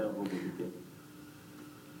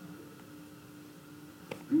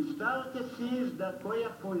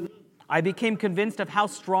 I became convinced of how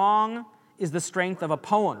strong is the strength of a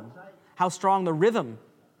poem, how strong the rhythm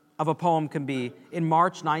of a poem can be in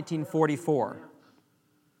March 1944.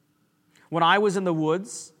 When I was in the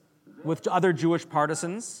woods with other Jewish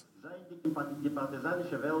partisans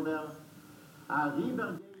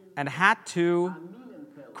and had to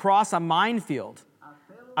cross a minefield,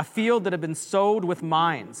 a field that had been sowed with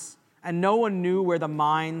mines, and no one knew where the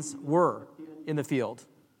mines were in the field.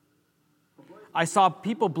 I saw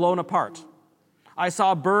people blown apart. I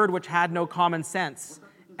saw a bird which had no common sense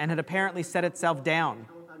and had apparently set itself down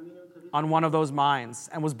on one of those mines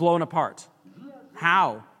and was blown apart.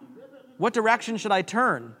 How? What direction should I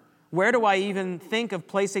turn? Where do I even think of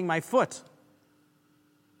placing my foot?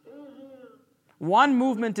 One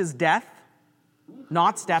movement is death,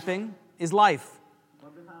 not stepping is life.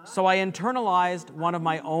 So I internalized one of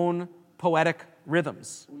my own poetic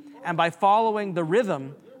rhythms. And by following the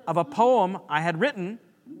rhythm of a poem I had written,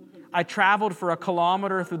 I traveled for 1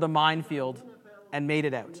 kilometer through the minefield and made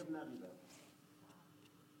it out.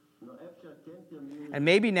 And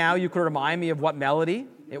maybe now you could remind me of what melody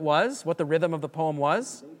it was, what the rhythm of the poem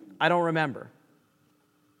was. I don't remember.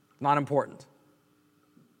 Not important.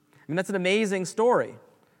 I mean, that's an amazing story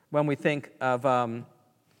when we think of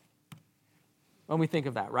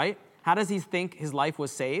that, right? How does he think his life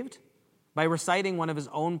was saved? By reciting one of his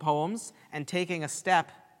own poems and taking a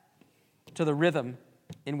step to the rhythm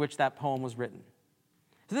in which that poem was written.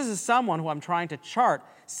 So this is someone who I'm trying to chart,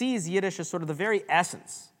 sees Yiddish as sort of the very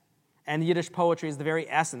essence, and Yiddish poetry is the very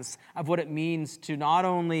essence of what it means to not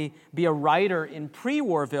only be a writer in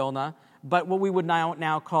pre-war Vilna, but what we would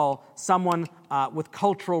now call someone with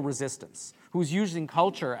cultural resistance, who's using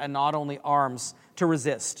culture and not only arms to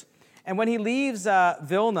resist. And when he leaves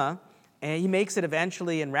Vilna, and he makes it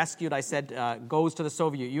eventually and rescued, I said, goes to the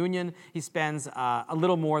Soviet Union. He spends a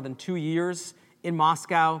little more than 2 years in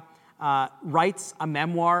Moscow, writes a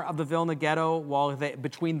memoir of the Vilna Ghetto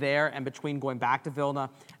between there and between going back to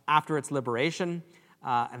Vilna after its liberation.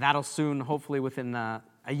 And that'll soon, hopefully within a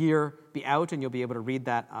year, be out, and you'll be able to read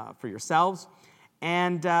that for yourselves.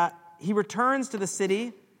 And he returns to the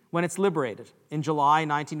city when it's liberated in July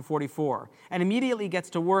 1944, and immediately gets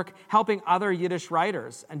to work helping other Yiddish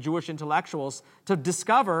writers and Jewish intellectuals to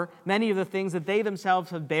discover many of the things that they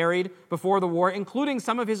themselves had buried before the war, including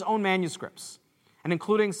some of his own manuscripts, and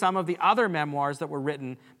including some of the other memoirs that were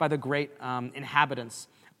written by the great inhabitants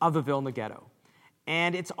of the Vilna Ghetto.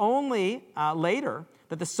 And it's only later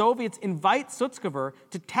that the Soviets invite Sutzkever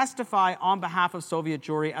to testify on behalf of Soviet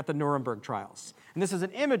Jewry at the Nuremberg trials. And this is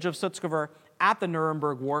an image of Sutzkever at the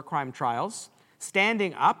Nuremberg war crime trials,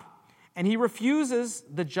 standing up, and he refuses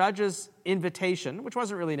the judge's invitation, which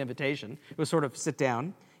wasn't really an invitation, it was sort of sit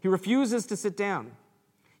down. He refuses to sit down.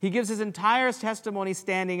 He gives his entire testimony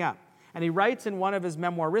standing up. And he writes in one of his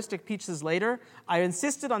memoiristic pieces later, I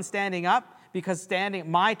insisted on standing up because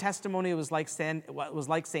my testimony was like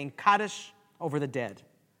saying Kaddish over the dead.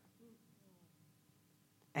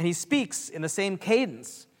 And he speaks in the same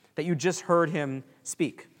cadence that you just heard him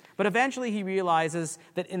speak. But eventually he realizes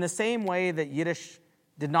that in the same way that Yiddish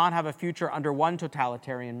did not have a future under one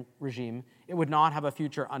totalitarian regime, it would not have a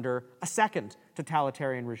future under a second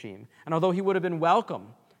totalitarian regime. And although he would have been welcome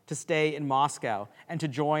to stay in Moscow and to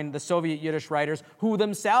join the Soviet Yiddish writers who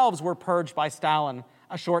themselves were purged by Stalin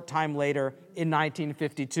a short time later in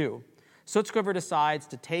 1952, Sutzkever decides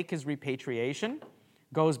to take his repatriation,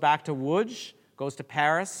 goes back to Łódź, goes to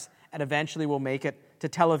Paris, and eventually will make it to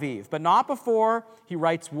Tel Aviv, but not before he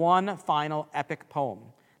writes one final epic poem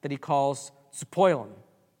that he calls To Poland,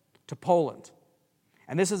 to Poland.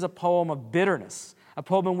 And this is a poem of bitterness, a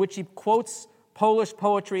poem in which he quotes Polish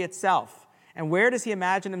poetry itself. And where does he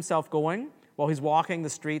imagine himself going while he's walking the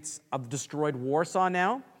streets of destroyed Warsaw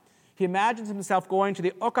now? He imagines himself going to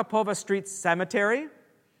the Okapowa Street Cemetery,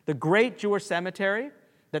 the great Jewish cemetery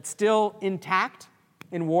that's still intact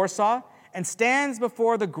in Warsaw, and stands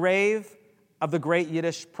before the grave of the great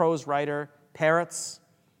Yiddish prose writer Peretz,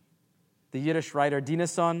 the Yiddish writer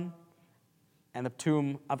Dinesen, and the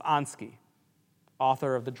tomb of Ansky,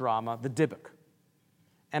 author of the drama The Dybbuk.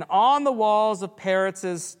 And on the walls of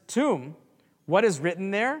Peretz's tomb, what is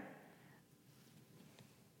written there?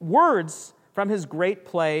 Words from his great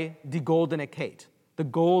play Die Goldene Kette, The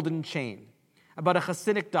Golden Chain, about a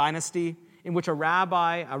Hasidic dynasty in which a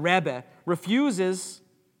rebbe, refuses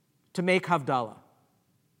to make Havdalah,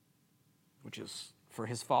 which is, for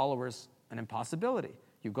his followers, an impossibility.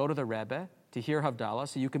 You go to the Rebbe to hear Havdalah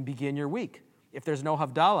so you can begin your week. If there's no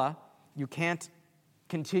Havdalah, you can't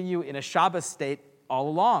continue in a Shabbos state all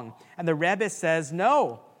along. And the Rebbe says,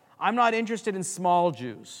 no, I'm not interested in small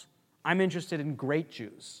Jews. I'm interested in great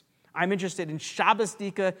Jews. I'm interested in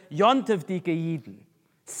Shabbos-dike, Yontiv-dike Yidden,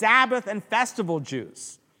 Sabbath and festival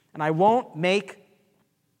Jews. And I won't make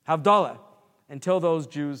Havdalah until those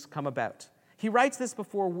Jews come about. He writes this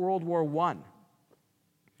before World War I.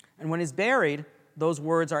 And when he's buried, those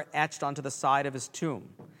words are etched onto the side of his tomb.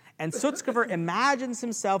 And Sutzkever imagines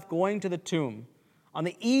himself going to the tomb on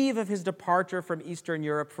the eve of his departure from Eastern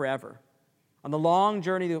Europe forever, on the long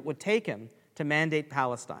journey that would take him to mandate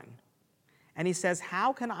Palestine. And he says,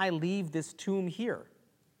 how can I leave this tomb here?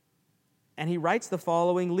 And he writes the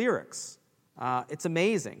following lyrics. It's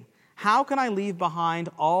amazing. How can I leave behind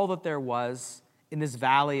all that there was in this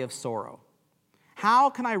valley of sorrow?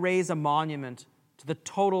 How can I raise a monument to the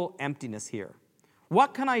total emptiness here?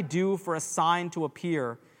 What can I do for a sign to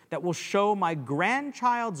appear that will show my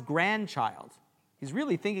grandchild's grandchild? He's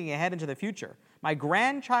really thinking ahead into the future. My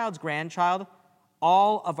grandchild's grandchild,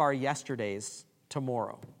 all of our yesterdays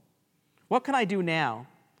tomorrow. What can I do now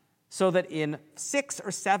so that in 6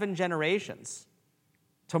 or 7 generations,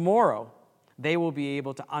 tomorrow, they will be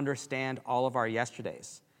able to understand all of our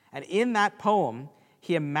yesterdays? And in that poem,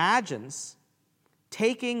 he imagines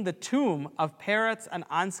taking the tomb of Peretz and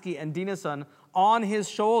Ansky and Dinesen on his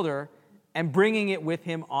shoulder and bringing it with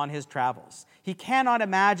him on his travels. He cannot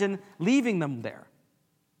imagine leaving them there.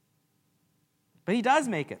 But he does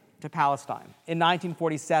make it to Palestine in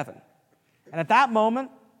 1947. And at that moment,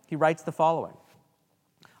 he writes the following.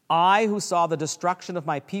 I, who saw the destruction of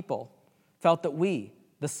my people, felt that we,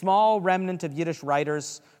 the small remnant of Yiddish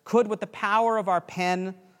writers, could, with the power of our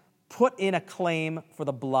pen, put in a claim for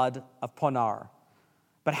the blood of Ponar.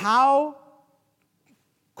 But how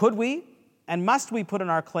could we and must we put in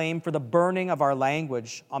our claim for the burning of our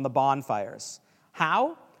language on the bonfires?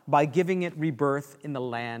 How? By giving it rebirth in the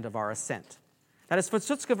land of our ascent. That is, for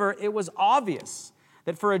Sutzkever, it was obvious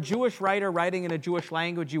that for a Jewish writer writing in a Jewish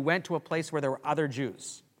language, you went to a place where there were other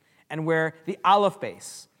Jews and where the aleph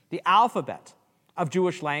base, the alphabet of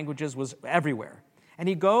Jewish languages was everywhere. And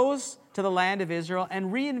he goes to the land of Israel and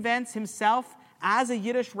reinvents himself as a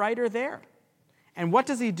Yiddish writer there. And what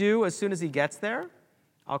does he do as soon as he gets there?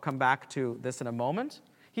 I'll come back to this in a moment.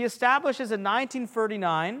 he establishes in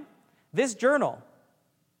 1939 this journal.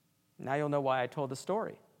 Now you'll know why I told the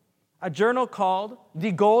story. A journal called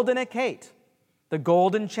Die Goldene Kette, the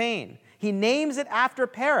Golden Chain. He names it after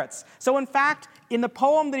Peretz. So in fact, in the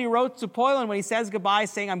poem that he wrote to Poland, when he says goodbye,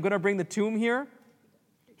 saying, I'm going to bring the tomb here,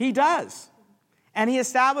 he does. And he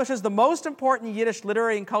establishes the most important Yiddish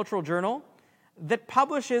literary and cultural journal that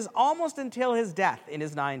publishes almost until his death in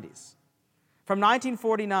his 90s. From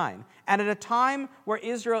 1949, and at a time where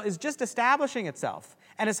Israel is just establishing itself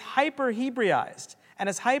and is hyper-Hebraized and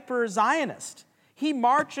is hyper-Zionist, he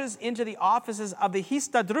marches into the offices of the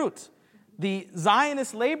Histadrut, the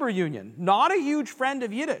Zionist labor union, not a huge friend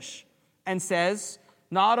of Yiddish, and says,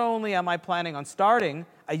 not only am I planning on starting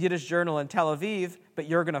a Yiddish journal in Tel Aviv, but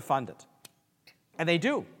you're going to fund it. And they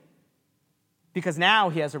do, because now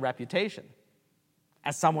he has a reputation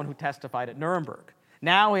as someone who testified at Nuremberg.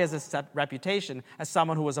 Now he has a reputation as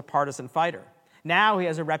someone who was a partisan fighter. Now he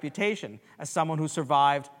has a reputation as someone who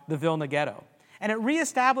survived the Vilna Ghetto. And it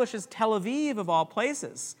reestablishes Tel Aviv, of all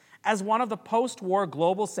places, as one of the post-war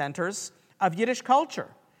global centers of Yiddish culture.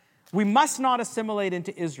 We must not assimilate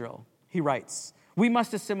into Israel, he writes. We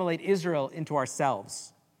must assimilate Israel into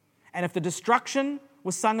ourselves. And if the destruction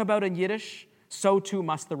was sung about in Yiddish, so too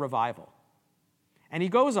must the revival. And he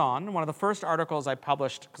goes on, one of the first articles I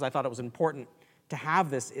published, because I thought it was important to have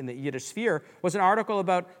this in the Yiddish sphere, was an article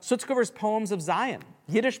about Sutzkever's Poems of Zion,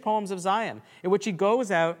 Yiddish Poems of Zion, in which he goes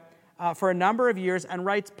out for a number of years and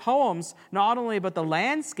writes poems not only about the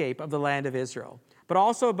landscape of the land of Israel, but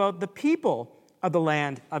also about the people of the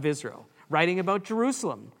land of Israel, writing about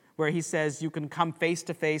Jerusalem, where he says you can come face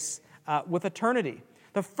to face with eternity.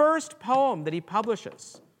 The first poem that he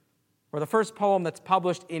publishes, or the first poem that's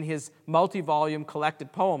published in his multi-volume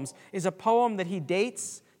collected poems, is a poem that he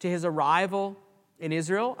dates to his arrival in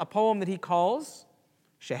Israel, a poem that he calls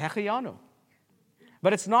Shehechianu.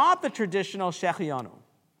 But it's not the traditional Shehechianu.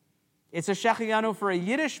 It's a Shehechianu for a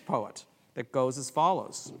Yiddish poet that goes as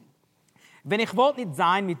follows. Wenn ich wollt nicht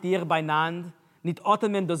sein mit dir beinand, nicht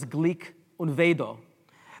ottemen das Glick und Vedo.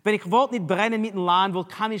 Wenn ich wollt nicht brennen mit dem Land, wo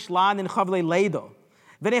kann ich laden in Chovle Ledo.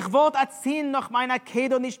 Wenn ich wollt erziehen noch meiner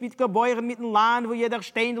Kedo nicht mit Gebäuren mit dem Land, wo jeder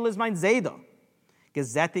Steindl ist mein Seder.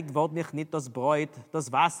 Gesättigt wollt mich nicht das Bräut,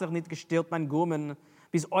 das Wasser nicht gestillt mein Gummen,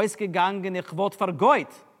 bis ausgegangen ich wollt vergeut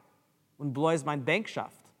und bloß mein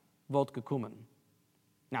Bänkschaft wollt gekommen.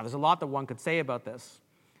 Now, there's a lot that one could say about this.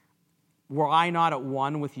 Were I not at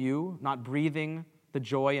one with you, not breathing the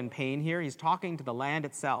joy and pain here? He's talking to the land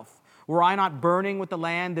itself. Were I not burning with the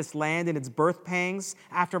land, this land in its birth pangs,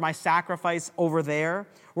 after my sacrifice over there?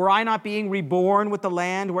 Were I not being reborn with the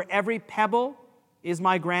land where every pebble is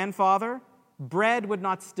my grandfather? Bread would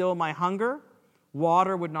not still my hunger.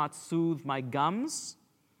 Water would not soothe my gums.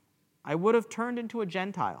 I would have turned into a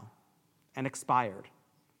Gentile and expired,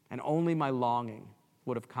 and only my longing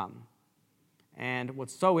would have come. And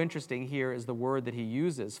what's so interesting here is the word that he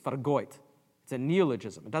uses, vergoit. It's a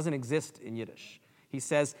neologism. It doesn't exist in Yiddish. He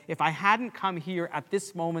says, if I hadn't come here at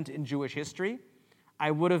this moment in Jewish history, I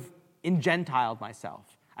would have ingentiled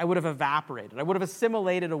myself. I would have evaporated. I would have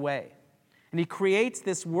assimilated away. And he creates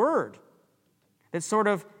this word that sort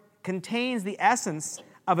of contains the essence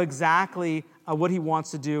of exactly what he wants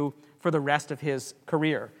to do for the rest of his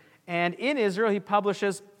career. And in Israel, he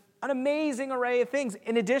publishes an amazing array of things,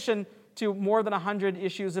 in addition to more than 100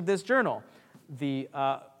 issues of this journal. The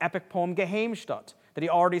epic poem Geheimstadt, that he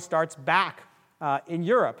already starts back in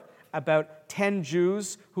Europe, about 10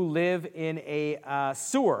 Jews who live in a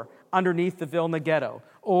sewer underneath the Vilna Ghetto.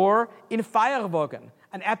 Or in Feierwogen,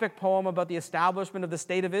 an epic poem about the establishment of the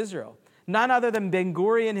State of Israel. None other than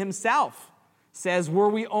Ben-Gurion himself says, were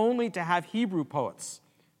we only to have Hebrew poets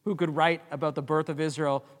who could write about the birth of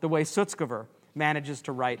Israel the way Sutzkever manages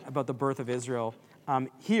to write about the birth of Israel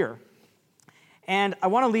here. And I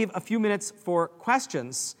want to leave a few minutes for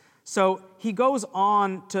questions. So he goes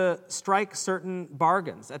on to strike certain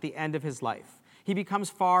bargains at the end of his life. He becomes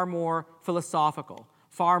far more philosophical,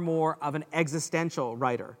 far more of an existential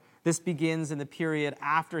writer. This begins in the period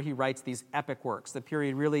after he writes these epic works, the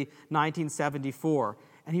period really 1974.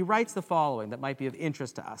 And he writes the following that might be of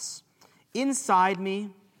interest to us. Inside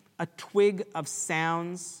me, a twig of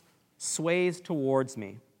sounds sways towards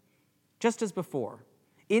me, just as before.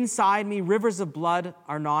 Inside me, rivers of blood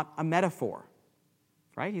are not a metaphor.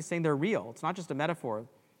 Right? He's saying they're real. It's not just a metaphor.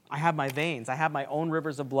 I have my veins. I have my own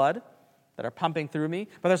rivers of blood that are pumping through me.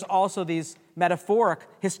 But there's also these metaphoric,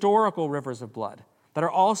 historical rivers of blood that are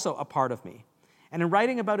also a part of me. And in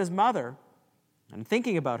writing about his mother and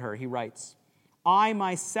thinking about her, he writes, I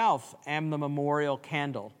myself am the memorial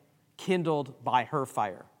candle kindled by her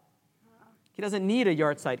fire. He doesn't need a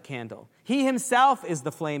yahrzeit candle. He himself is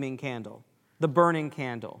the flaming candle, the burning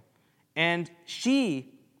candle. And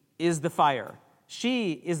she is the fire.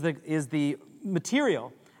 She is the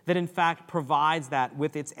material that in fact provides that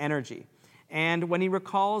with its energy. And when he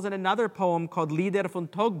recalls in another poem called Lieder von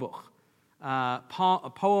Togbuch,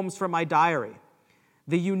 poems from my diary,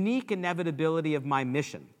 the unique inevitability of my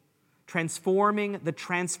mission, transforming the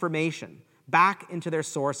transformation back into their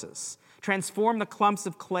sources, transform the clumps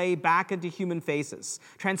of clay back into human faces,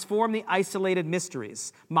 transform the isolated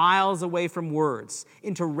mysteries, miles away from words,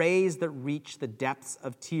 into rays that reach the depths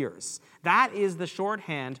of tears. That is the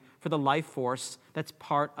shorthand for the life force that's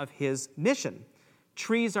part of his mission.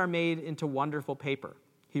 Trees are made into wonderful paper,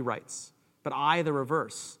 he writes, but I, the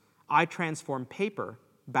reverse. I transform paper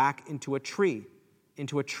back into a tree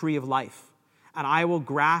of life, and I will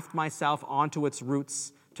graft myself onto its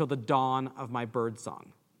roots till the dawn of my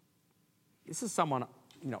birdsong. This is someone,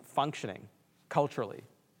 functioning culturally,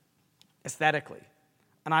 aesthetically,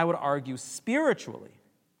 and I would argue spiritually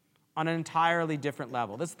on an entirely different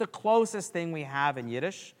level. This is the closest thing we have in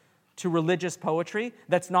Yiddish to religious poetry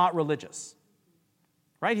that's not religious.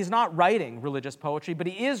 Right? He's not writing religious poetry, but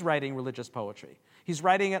he is writing religious poetry. He's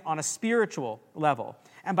writing it on a spiritual level.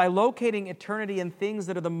 And by locating eternity in things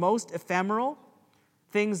that are the most ephemeral,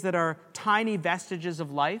 things that are tiny vestiges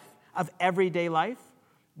of life, of everyday life,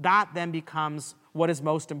 that then becomes what is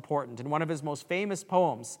most important. In one of his most famous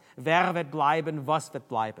poems, Wer wird bleiben, was wird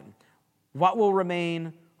bleiben? What will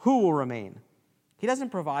remain, who will remain? He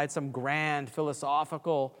doesn't provide some grand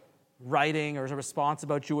philosophical writing or a response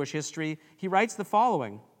about Jewish history. He writes the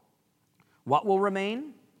following: what will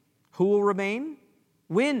remain? Who will remain?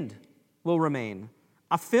 Wind will remain.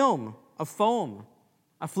 A film of foam,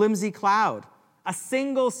 a flimsy cloud, a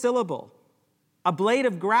single syllable, a blade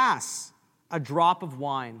of grass, a drop of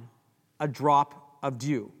wine, a drop of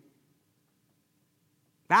dew.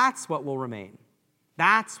 That's what will remain.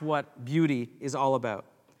 That's what beauty is all about.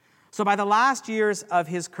 So by the last years of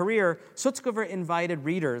his career, Sutzkever invited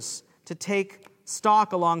readers to take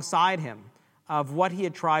stock alongside him of what he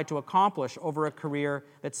had tried to accomplish over a career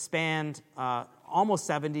that spanned almost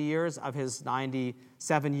 70 years of his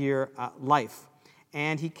 97-year life.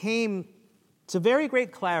 And he came to very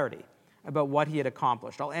great clarity about what he had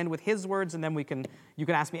accomplished. I'll end with his words, and then you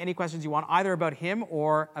can ask me any questions you want, either about him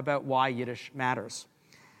or about why Yiddish matters.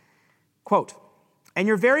 Quote, "And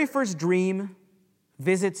your very first dream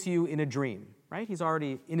visits you in a dream." Right? He's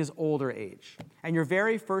already in his older age. "And your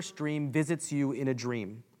very first dream visits you in a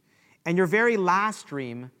dream. And your very last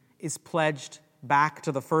dream is pledged back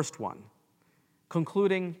to the first one."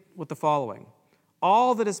 Concluding with the following: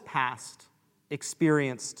 "All that is past,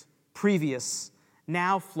 experienced, previous,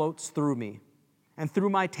 now floats through me and through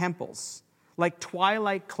my temples like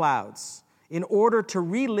twilight clouds in order to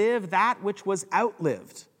relive that which was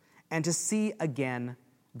outlived and to see again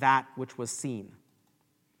that which was seen."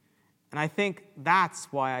 And I think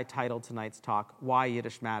that's why I titled tonight's talk, Why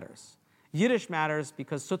Yiddish Matters. Yiddish matters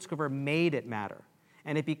because Sutzkever made it matter.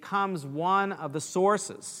 And it becomes one of the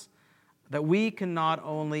sources that we can not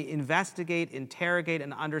only investigate, interrogate,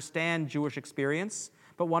 and understand Jewish experience,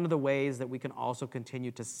 but one of the ways that we can also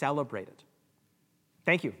continue to celebrate it.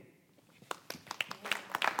 Thank you.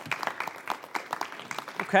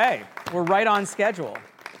 Okay, we're right on schedule.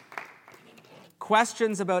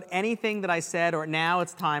 Questions about anything that I said, or now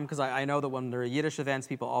it's time, because I know that when there are Yiddish events,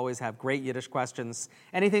 people always have great Yiddish questions.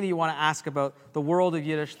 Anything that you want to ask about the world of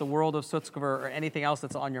Yiddish, the world of Sutzkever, or anything else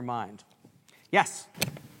that's on your mind? Yes?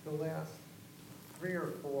 The last 3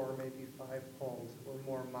 or 4, maybe 5 poems were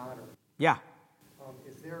more modern. Yeah.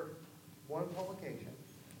 Is there one publication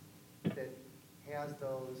that has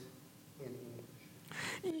those in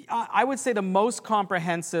English? I would say the most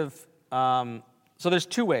comprehensive... So there's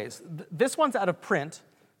 2 ways. This one's out of print,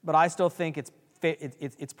 but I still think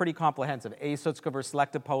it's pretty comprehensive. A. Sutzkever,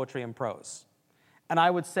 Selected Poetry and Prose. And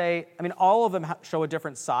I would say, all of them show a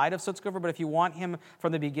different side of Sutzkever, but if you want him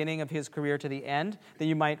from the beginning of his career to the end, then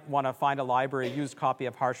you might want to find a library used copy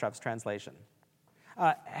of Harshav's translation.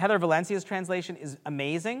 Heather Valencia's translation is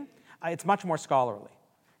amazing. It's much more scholarly.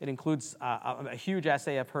 It includes a huge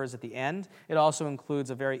essay of hers at the end. It also includes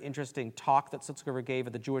a very interesting talk that Sutzkever gave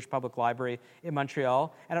at the Jewish Public Library in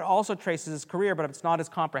Montreal. And it also traces his career, but it's not as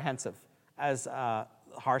comprehensive as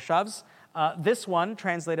Harshav's. This one,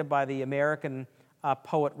 translated by the American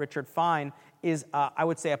poet Richard Fine, is, I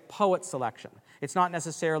would say, a poet selection. It's not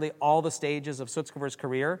necessarily all the stages of Sutzkever's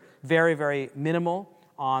career, very, very minimal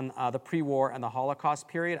on the pre-war and the Holocaust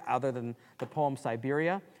period, other than the poem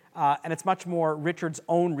Siberia. And it's much more Richard's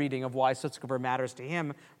own reading of why Sutzkever matters to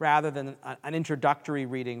him, rather than an introductory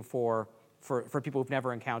reading for people who've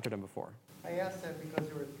never encountered him before. I asked that because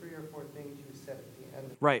there were 3 or 4 things you said at the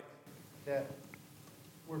end Right. that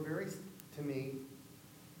were very, to me,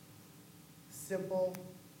 simple,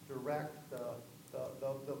 direct.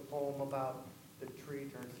 The poem about the tree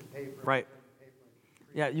turns to paper. Right. turns to paper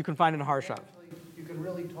into tree. Yeah, you can find it in Harsha. Actually, you can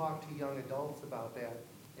really talk to young adults about that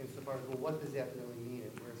insofar as, well, what does that really mean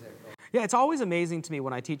and where's that going? Yeah, it's always amazing to me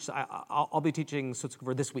when I teach. I'll be teaching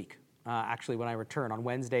Sutsukur this week, actually, when I return on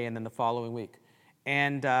Wednesday and then the following week.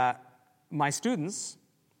 And my students,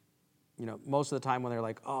 most of the time when they're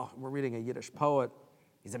like, oh, we're reading a Yiddish poet,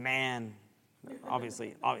 he's a man,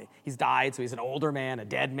 obviously he's died, so he's an older man, a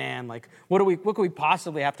dead man. Like, what could we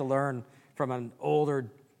possibly have to learn from an older,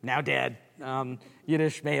 now dead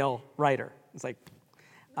Yiddish male writer? It's like,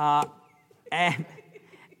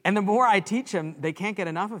 and the more I teach them, they can't get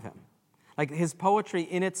enough of him. Like, his poetry,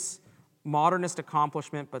 in its modernist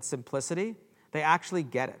accomplishment but simplicity, they actually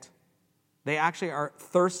get it. They actually are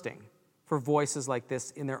thirsting for voices like this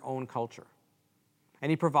in their own culture. And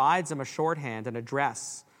he provides them a shorthand, an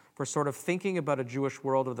address for sort of thinking about a Jewish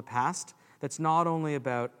world of the past that's not only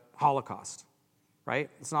about Holocaust, right?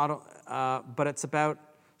 It's not, but it's about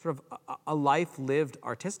sort of a life lived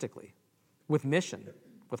artistically, with mission,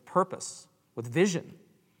 with purpose, with vision.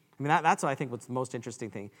 I mean, that's I think what's the most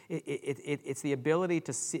interesting thing. It's the ability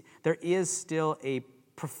to see. There is still a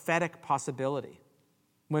prophetic possibility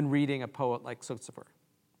when reading a poet like Sutsukur.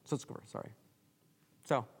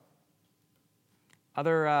 So,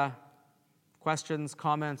 other questions,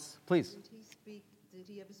 comments, please. Did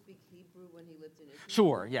he ever speak Hebrew when he lived in Israel?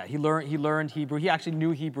 Sure. Yeah, he learned Hebrew. He actually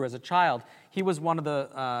knew Hebrew as a child. He was one of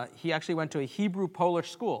the. He actually went to a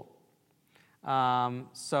Hebrew-Polish school.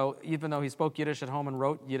 So even though he spoke Yiddish at home and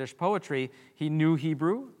wrote Yiddish poetry, he knew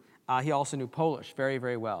Hebrew. He also knew Polish very,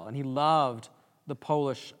 very well. And he loved the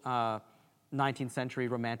Polish 19th century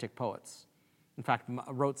Romantic poets. In fact,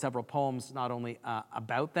 wrote several poems not only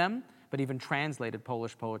about them, but even translated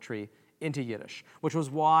Polish poetry into Yiddish, which was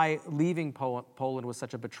why leaving Poland was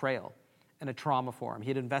such a betrayal and a trauma for him. He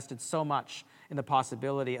had invested so much in the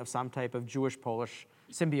possibility of some type of Jewish-Polish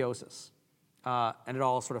symbiosis, and it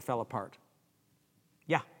all sort of fell apart.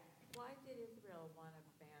 Yeah? Why did Israel want to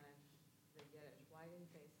banish the Yiddish? Why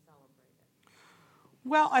didn't they celebrate it?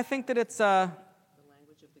 Well, I think that it's The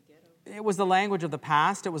language of the ghetto. it was the language of the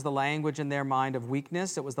past. It was the language in their mind of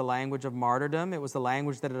weakness. It was the language of martyrdom. It was the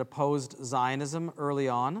language that had opposed Zionism early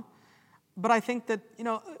on. But I think that,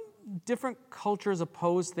 different cultures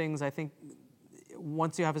oppose things, I think,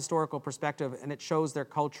 once you have historical perspective, and it shows their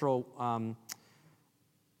cultural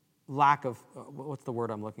lack of, what's the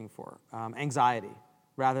word I'm looking for? Anxiety,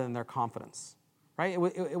 rather than their confidence, right?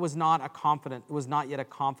 It was not yet a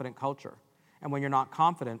confident culture. And when you're not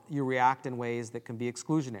confident, you react in ways that can be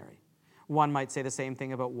exclusionary. One might say the same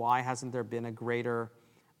thing about why hasn't there been a greater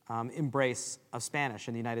embrace of Spanish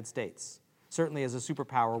in the United States. Certainly as a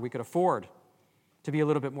superpower, we could afford to be a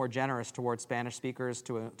little bit more generous towards Spanish speakers,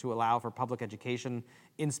 to allow for public education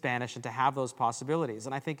in Spanish and to have those possibilities.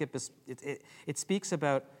 And I think it speaks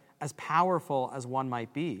about, as powerful as one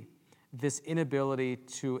might be, this inability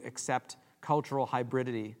to accept cultural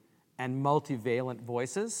hybridity and multivalent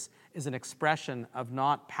voices is an expression of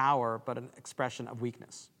not power, but an expression of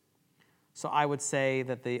weakness. So I would say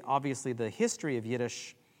that obviously the history of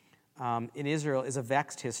Yiddish in Israel is a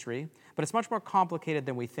vexed history, but it's much more complicated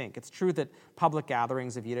than we think. It's true that public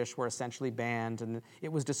gatherings of Yiddish were essentially banned and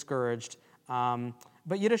it was discouraged,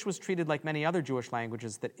 but Yiddish was treated like many other Jewish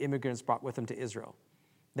languages that immigrants brought with them to Israel.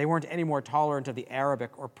 They weren't any more tolerant of the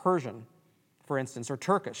Arabic or Persian, for instance, or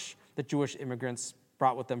Turkish that Jewish immigrants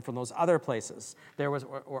brought with them from those other places. There was,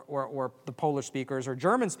 or the Polish speakers or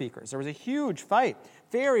German speakers. There was a huge fight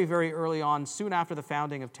very, very early on, soon after the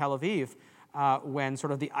founding of Tel Aviv, when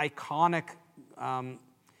sort of the iconic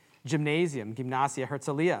gymnasium, Gymnasia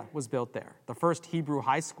Herzliya, was built there, the first Hebrew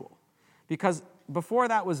high school. Because before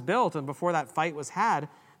that was built and before that fight was had,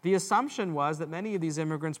 the assumption was that many of these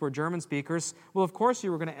immigrants were German speakers. Well, of course, you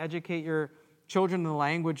were going to educate your children in the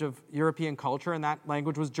language of European culture, and that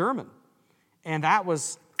language was German. And that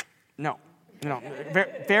was,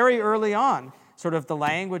 very early on, sort of the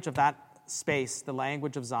language of that space, the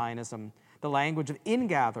language of Zionism, the language of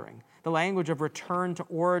ingathering, the language of return to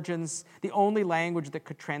origins, the only language that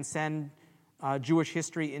could transcend Jewish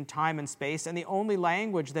history in time and space, and the only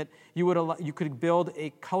language that you could build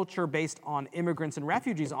a culture based on immigrants and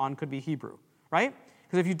refugees on could be Hebrew, right?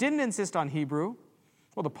 Because if you didn't insist on Hebrew,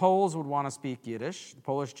 well, the Poles would want to speak Yiddish. The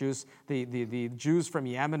Polish Jews, the Jews from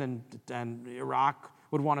Yemen and Iraq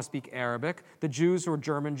would want to speak Arabic. The Jews who are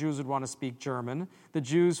German Jews would want to speak German. The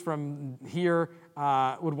Jews from here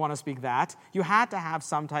would want to speak that. You had to have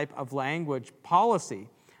some type of language policy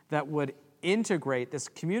that would integrate this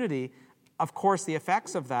community, of course, the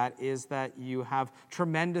effects of that is that you have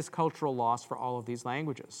tremendous cultural loss for all of these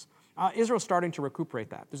languages. Israel's starting to recuperate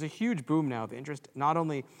that. There's a huge boom now of interest, not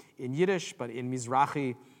only in Yiddish, but in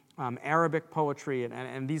Mizrahi, Arabic poetry,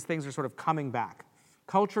 and these things are sort of coming back.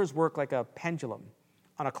 Cultures work like a pendulum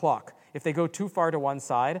on a clock. If they go too far to one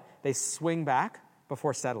side, they swing back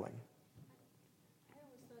before settling. I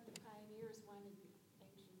always thought the pioneers wanted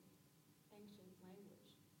ancient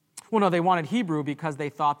language. Well, no, they wanted Hebrew because they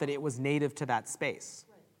thought that it was native to that space,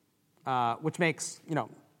 which makes,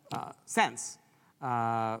 sense.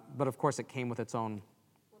 But of course, it came with its own.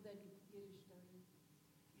 Well, then Yiddish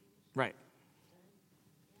started. Right.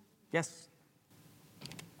 Yes.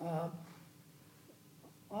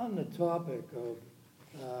 On the topic of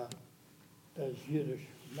does Yiddish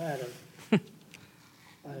matter,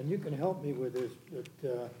 and you can help me with this, but,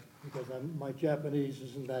 because my Japanese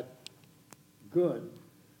isn't that good,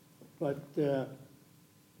 but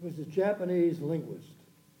was a Japanese linguist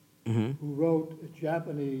who wrote a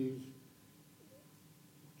Japanese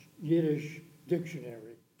Yiddish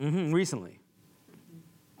dictionary. Recently.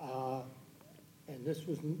 And this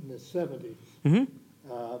was in the 70s.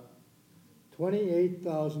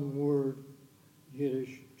 28,000 word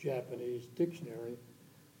Yiddish Japanese dictionary,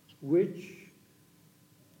 which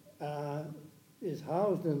is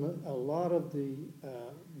housed in a lot of the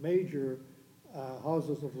major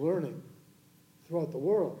houses of learning throughout the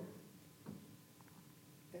world.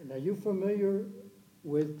 And are you familiar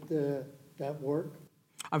with that work?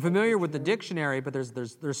 I'm familiar with the dictionary, but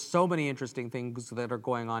there's so many interesting things that are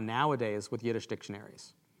going on nowadays with Yiddish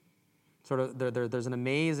dictionaries. Sort of there's an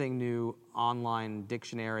amazing new online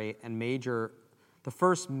dictionary and the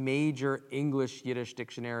first major English Yiddish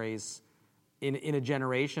dictionaries in a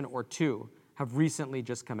generation or two have recently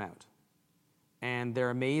just come out. And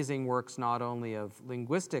they're amazing works not only of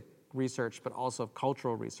linguistic research, but also of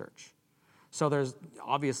cultural research. So there's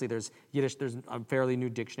Yiddish, there's a fairly new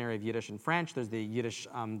dictionary of Yiddish and French, there's the Yiddish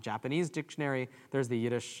Japanese dictionary, there's the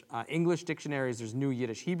Yiddish English dictionaries, there's new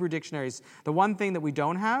Yiddish Hebrew dictionaries. The one thing that we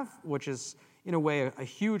don't have, which is in a way a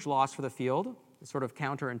huge loss for the field, sort of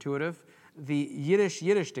counterintuitive, the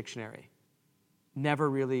Yiddish dictionary never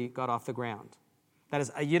really got off the ground. That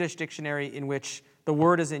is a Yiddish dictionary in which the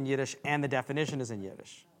word is in Yiddish and the definition is in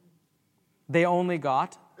Yiddish. They only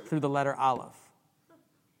got through the letter Aleph.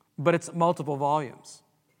 But it's multiple volumes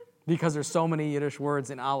because there's so many Yiddish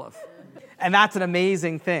words in Aleph. And that's an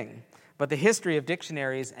amazing thing. But the history of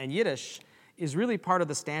dictionaries and Yiddish is really part of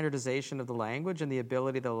the standardization of the language and the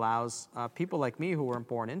ability that allows people like me who weren't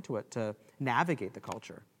born into it to navigate the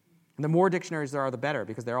culture. And the more dictionaries there are, the better,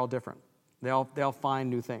 because they're all different. They all find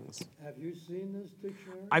new things. Have you seen this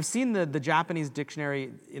dictionary? I've seen the Japanese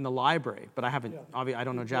dictionary in the library, but I haven't. I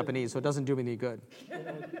don't know Japanese, so it doesn't do me any good.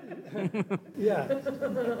 Yeah.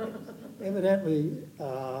 Evidently,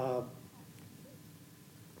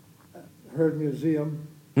 Herd Museum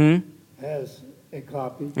has a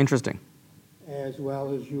copy, Interesting. as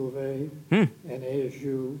well as U of A and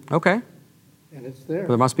ASU, Okay. and it's there.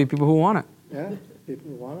 There must be people who want it. Yeah, people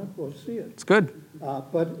who want it, go see it. It's good.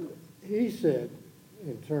 But he said,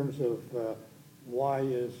 in terms of why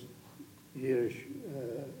is Yiddish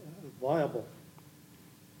viable,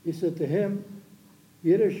 he said to him,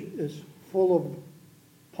 Yiddish is full of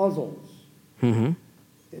puzzles.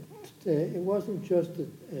 It wasn't just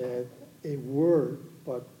a word,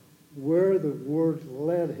 but where the word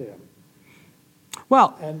led him.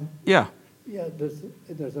 Well, And yeah. yeah,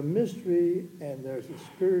 there's a mystery and there's a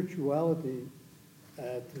spirituality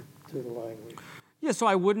to the language. Yeah, so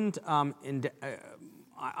I wouldn't,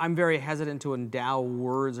 I'm very hesitant to endow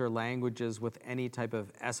words or languages with any type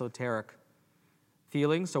of esoteric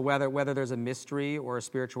feeling. So whether there's a mystery or a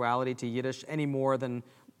spirituality to Yiddish any more than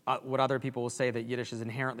what other people will say that Yiddish is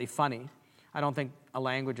inherently funny. I don't think a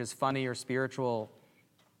language is funny or spiritual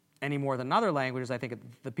any more than other languages. I think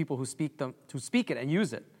the people who speak it and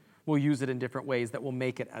use it will use it in different ways that will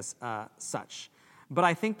make it as such. But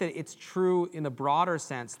I think that it's true in the broader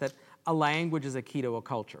sense that a language is a key to a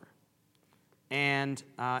culture. And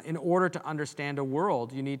in order to understand a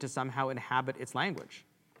world, you need to somehow inhabit its language,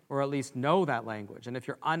 or at least know that language. And if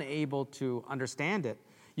you're unable to understand it,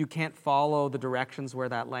 you can't follow the directions where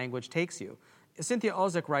that language takes you. Cynthia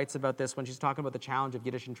Ozick writes about this when she's talking about the challenge of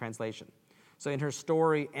Yiddish in translation. So in her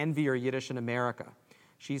story, Envy or Yiddish in America,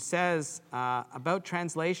 she says about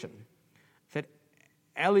translation that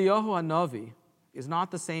Eliyahu HaNavi is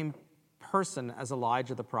not the same person as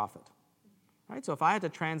Elijah the prophet. Right? So if I had to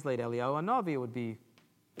translate Eliyahu HaNavi, it would be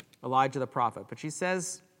Elijah the prophet. But she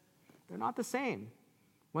says they're not the same.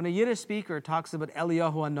 When a Yiddish speaker talks about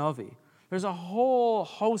Eliyahu HaNavi, There's a whole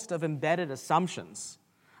host of embedded assumptions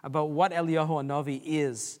about what Eliyahu HaNavi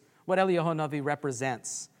is, what Eliyahu HaNavi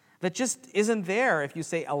represents, that just isn't there if you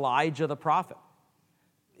say Elijah the prophet.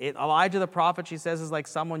 Elijah the prophet, she says, is like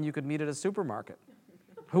someone you could meet at a supermarket.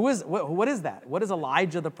 What is that? What is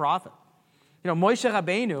Elijah the prophet? Moshe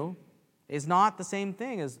Rabbeinu is not the same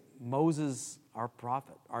thing as Moses, our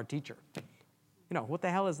prophet, our teacher. What the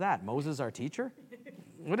hell is that? Moses, our teacher?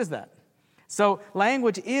 What is that? So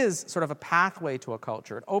language is sort of a pathway to a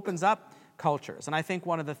culture. It opens up cultures. And I think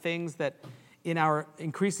one of the things that in our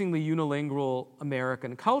increasingly unilingual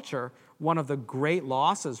American culture, one of the great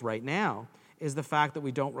losses right now is the fact that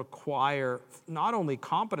we don't require not only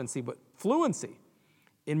competency, but fluency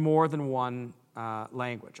in more than one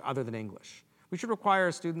language other than English. We should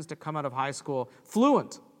require students to come out of high school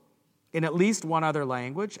fluent in at least one other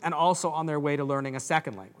language and also on their way to learning a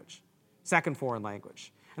second foreign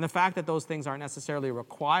language. And the fact that those things aren't necessarily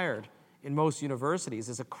required in most universities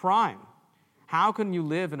is a crime. How can you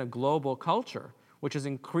live in a global culture which is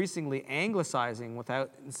increasingly anglicizing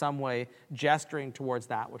without in some way gesturing towards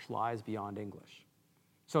that which lies beyond English?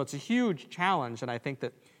 So it's a huge challenge, and I think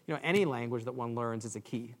that any language that one learns is a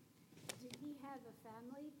key. Did he have a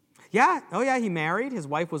family? Yeah. Oh, yeah, he married. His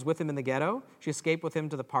wife was with him in the ghetto. She escaped with him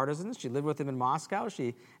to the partisans. She lived with him in Moscow.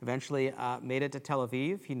 She eventually made it to Tel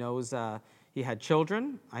Aviv. He knows he had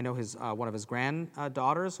children. I know one of his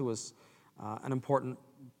granddaughters, who was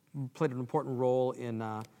played an important role in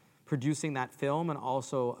producing that film, and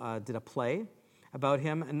also did a play about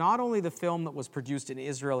him. And not only the film that was produced in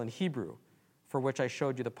Israel in Hebrew, for which I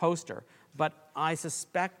showed you the poster, but I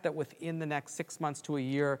suspect that within the next 6 months to a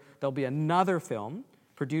year, there'll be another film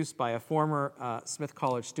produced by a former Smith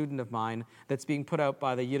College student of mine that's being put out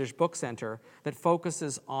by the Yiddish Book Center that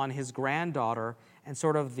focuses on his granddaughter and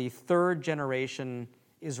sort of the third generation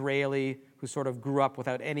Israeli who sort of grew up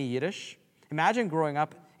without any Yiddish. Imagine growing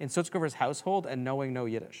up in Sutzkever's household and knowing no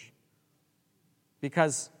Yiddish,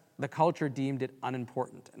 because the culture deemed it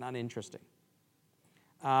unimportant and uninteresting.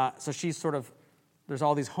 So she's there's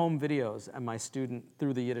all these home videos, and my student,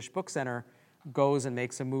 through the Yiddish Book Center, goes and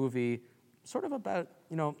makes a movie sort of about,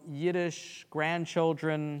 Yiddish,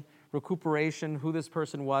 grandchildren, recuperation, who this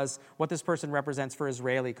person was, what this person represents for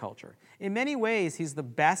Israeli culture. In many ways, he's the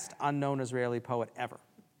best unknown Israeli poet ever.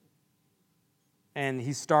 And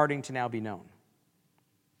he's starting to now be known.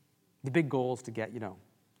 The big goal is to get,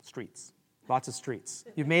 streets. Lots of streets.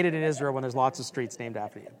 You've made it in Israel when there's lots of streets named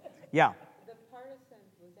after you. Yeah. The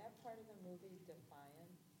Partisans, was that part of the movie Defiant?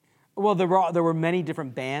 Well, there were many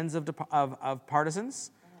different bands of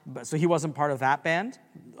partisans, but so he wasn't part of that band.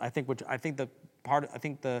 I think the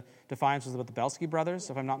Defiance was about the Belsky brothers,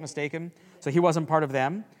 if I'm not mistaken. So he wasn't part of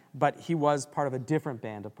them, but he was part of a different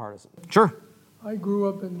band of partisans. Sure. I grew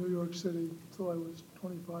up in New York City until I was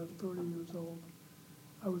 25, 30 years old.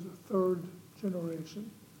 I was a third generation.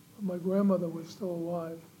 My grandmother was still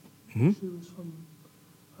alive. Mm-hmm. She was from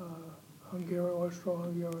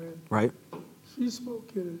Austro-Hungarian. Right. She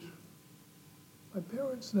spoke Yiddish. My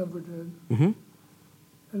parents never did. Mm-hmm.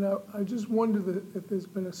 And I just wondered if there's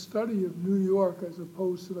been a study of New York as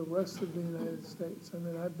opposed to the rest of the United States. I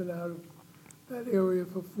mean, I've been out of that area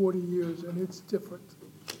for 40 years, and it's different.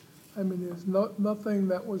 I mean, there's nothing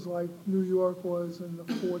that was like New York was in the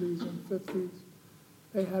 40s and 50s.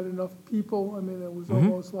 They had enough people. I mean, it was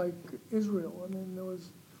almost like Israel. I mean, there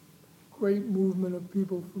was great movement of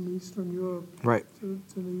people from Eastern Europe to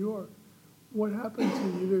New York. What happened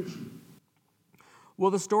to Yiddish?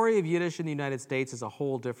 Well, the story of Yiddish in the United States is a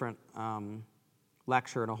whole different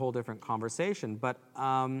lecture and a whole different conversation. But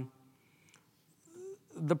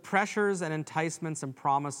the pressures and enticements and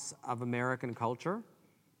promise of American culture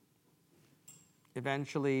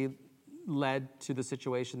eventually led to the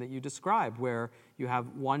situation that you described, where you have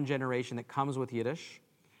one generation that comes with Yiddish,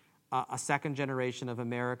 a second generation of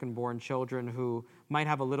American-born children who might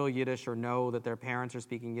have a little Yiddish or know that their parents are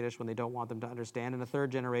speaking Yiddish when they don't want them to understand, and a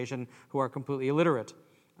third generation who are completely illiterate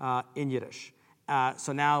in Yiddish.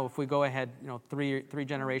 So now if we go ahead, three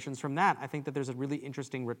generations from that, I think that there's a really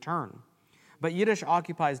interesting return. But Yiddish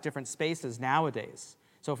occupies different spaces nowadays.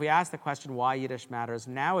 So if we ask the question why Yiddish matters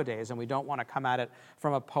nowadays, and we don't want to come at it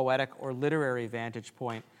from a poetic or literary vantage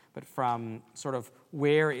point, but from sort of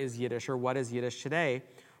where is Yiddish or what is Yiddish today,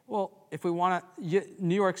 well, if we want to,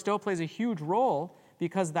 New York still plays a huge role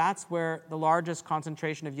because that's where the largest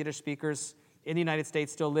concentration of Yiddish speakers in the United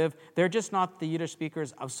States still live. They're just not the Yiddish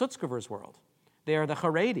speakers of Sutzkever's world. They are the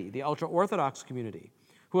Haredi, the ultra-Orthodox community,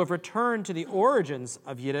 who have returned to the origins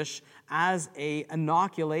of Yiddish as an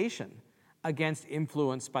inoculation against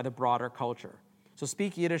influence by the broader culture. So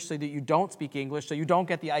speak Yiddish so that you don't speak English, so you don't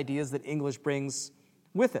get the ideas that English brings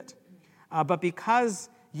with it. But because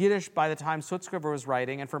Yiddish, by the time Sutzkever was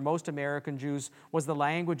writing, and for most American Jews, was the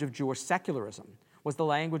language of Jewish secularism, was the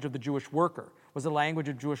language of the Jewish worker, was the language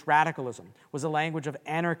of Jewish radicalism, was the language of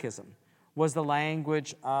anarchism, was the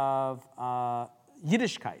language of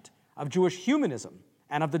Yiddishkeit, of Jewish humanism,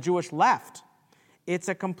 and of the Jewish left. It's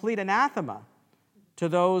a complete anathema to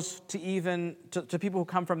those, to people who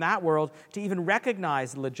come from that world, to even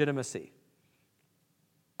recognize the legitimacy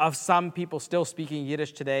of some people still speaking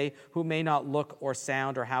Yiddish today who may not look or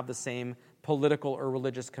sound or have the same political or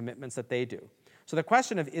religious commitments that they do. So the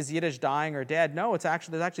question of, is Yiddish dying or dead? No, there's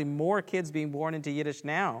actually more kids being born into Yiddish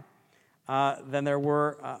now than there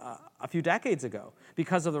were a few decades ago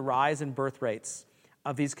because of the rise in birth rates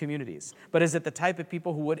of these communities. But is it the type of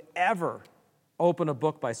people who would ever open a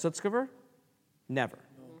book by Sutzkever? Never.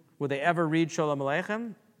 Would they ever read Sholem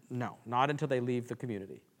Aleichem? No, not until they leave the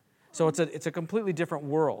community. So it's a completely different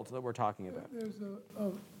world that we're talking about.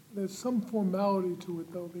 There's some formality to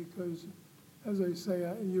it, though, because, as I say,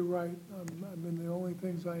 you're right. I mean, the only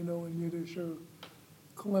things I know in Yiddish are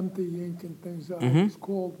Kalemti ink and things that I was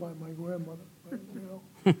called by my grandmother.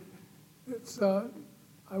 But,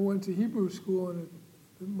 I went to Hebrew school, and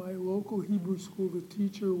at my local Hebrew school, the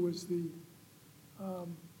teacher was the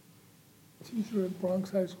teacher at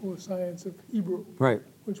Bronx High School of Science of Hebrew, Right.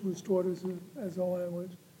 which was taught as a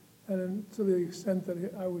language. And to the extent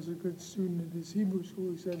that I was a good student at his Hebrew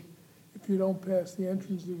school, he said, if you don't pass the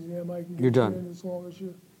entrance exam, I can You're get you done. in as long as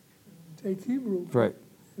you take Hebrew. Right.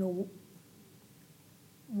 What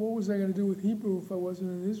was I going to do with Hebrew if I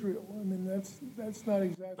wasn't in Israel? I mean, that's not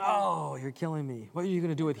exactly. Oh, you're killing me. What are you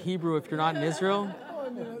going to do with Hebrew if you're not in Israel? Well, I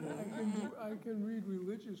mean, I can read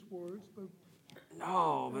religious words, but.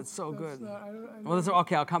 No, but it's so good. Well,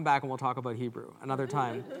 Okay, I'll come back and we'll talk about Hebrew another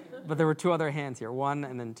time. But there were two other hands here, one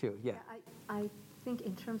and then two. Yeah. I think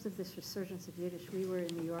in terms of this resurgence of Yiddish, we were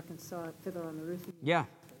in New York and saw Fiddler on the Roof, Yeah.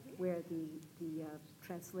 where the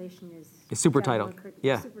translation is It's super titled.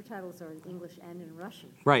 Yeah. The super titles are in English and in Russian,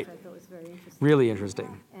 Right. which I thought was very interesting. Really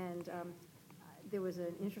interesting. And there was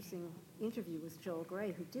an interesting interview with Joel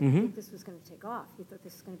Gray, who didn't think this was going to take off. He thought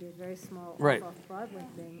this was going to be a very small Right. off-Broadway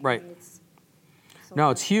thing. Right. And it's No,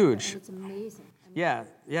 it's huge. And it's amazing.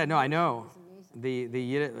 No, I know. It's amazing. The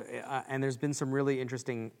Yiddish, and there's been some really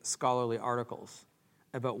interesting scholarly articles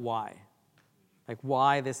about why. Like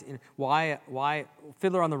why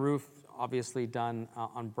Fiddler on the Roof, obviously done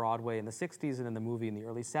on Broadway in the 60s and in the movie in the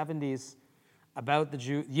early 70s, about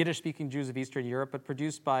the Yiddish-speaking Jews of Eastern Europe, but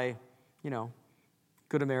produced by,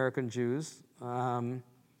 good American Jews, and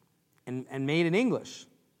made in English.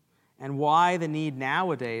 And why the need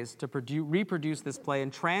nowadays to reproduce this play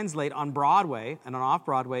and translate on Broadway and on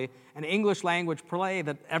off-Broadway an English language play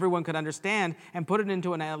that everyone could understand and put it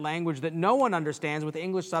into a language that no one understands with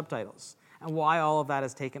English subtitles, and why all of that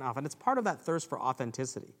has taken off. And it's part of that thirst for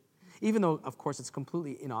authenticity, even though, of course, it's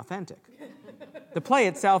completely inauthentic. The play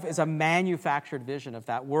itself is a manufactured vision of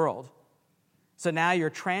that world. So now you're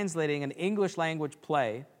translating an English language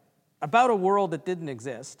play about a world that didn't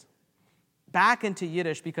exist back into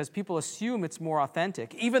Yiddish because people assume it's more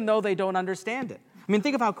authentic, even though they don't understand it. I mean,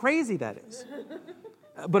 think of how crazy that is.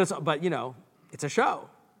 But it's a show,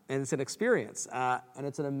 and it's an experience, and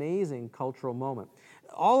it's an amazing cultural moment.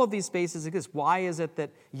 All of these spaces exist. Why is it that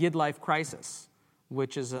Yid Life Crisis,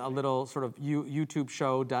 which is a little sort of YouTube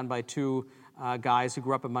show done by two guys who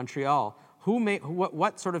grew up in Montreal,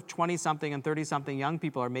 what sort of 20-something and 30-something young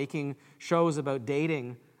people are making shows about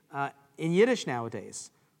dating in Yiddish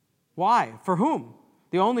nowadays? Why? For whom?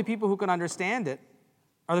 The only people who can understand it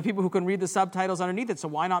are the people who can read the subtitles underneath it, so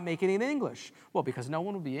why not make it in English? Well, because no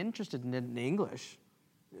one would be interested in it in English.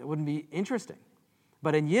 It wouldn't be interesting.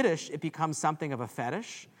 But in Yiddish, it becomes something of a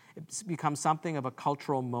fetish. It becomes something of a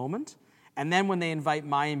cultural moment. And then when they invite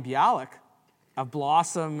Mayim Bialik of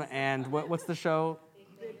Blossom and what's the show?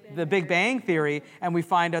 The Big Bang Theory, and we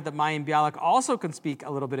find out that Mayim Bialik also can speak a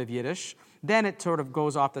little bit of Yiddish, then it sort of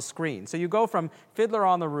goes off the screen. So you go from Fiddler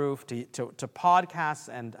on the Roof to podcasts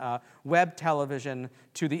and web television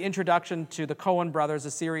to the introduction to the Coen brothers,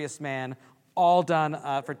 A Serious Man, all done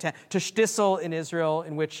to Shtisel in Israel,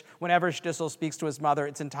 in which whenever Shtisel speaks to his mother,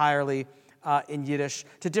 it's entirely in Yiddish,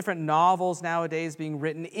 to different novels nowadays being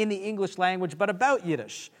written in the English language, but about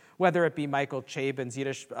Yiddish, whether it be Michael Chabon's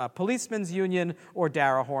Yiddish Policemen's Union, or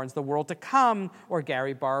Dara Horn's The World to Come, or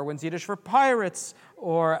Gary Barwin's Yiddish for Pirates,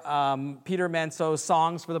 or Peter Manso's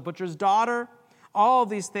Songs for the Butcher's Daughter. All of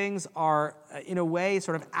these things are, in a way,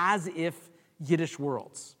 sort of as if Yiddish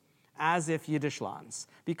worlds, as if Yiddish lands,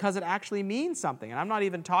 because it actually means something. And I'm not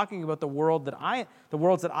even talking about the worlds that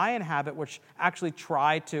I inhabit, which actually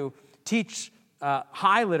try to teach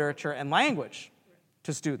high literature and language.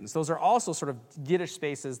 to students. Those are also sort of Yiddish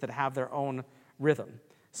spaces that have their own rhythm.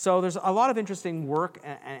 So there's a lot of interesting work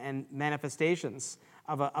and manifestations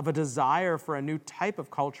of a desire for a new type of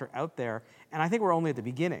culture out there, and I think we're only at the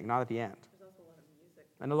beginning, not at the end. There's also a lot of music.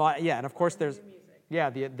 And a lot, yeah, and of course there's,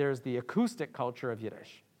 Music. there's the acoustic culture of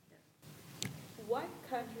Yiddish. What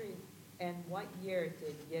country and what year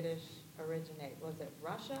did Yiddish originate? Was it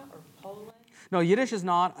Russia or Poland? No, Yiddish is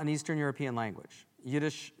not an Eastern European language.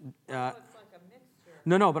 Yiddish, It's like a mixture.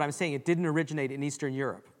 no, but I'm saying it didn't originate in Eastern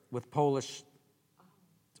Europe with Polish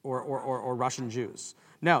or Russian Jews.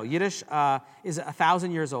 No, Yiddish is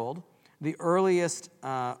 1,000 years old. The earliest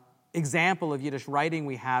example of Yiddish writing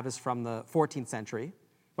we have is from the 14th century,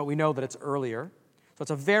 but we know that it's earlier. So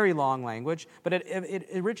it's a very long language, but it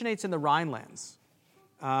originates in the Rhinelands.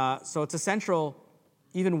 So it's a central,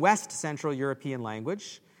 even West Central European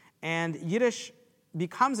language. And Yiddish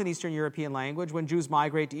becomes an Eastern European language when Jews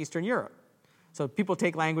migrate to Eastern Europe. So people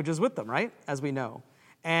take languages with them, right, as we know.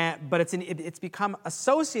 But it's become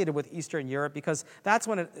associated with Eastern Europe because that's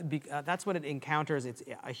when it encounters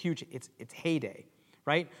its heyday,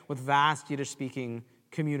 right, with vast Yiddish-speaking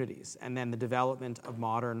communities, and then the development of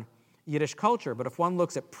modern Yiddish culture. But if one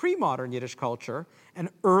looks at pre-modern Yiddish culture and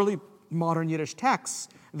early modern Yiddish texts,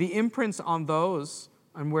 the imprints on those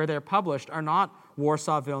and where they're published are not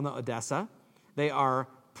Warsaw, Vilna, Odessa. They are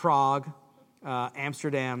Prague,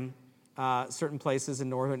 Amsterdam, certain places in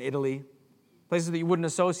northern Italy, places that you wouldn't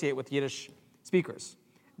associate with Yiddish speakers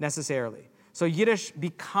necessarily. So Yiddish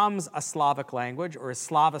becomes a Slavic language or is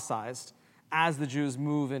Slavicized as the Jews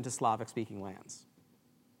move into Slavic-speaking lands.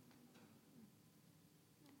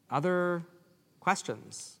 Other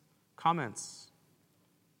questions, comments,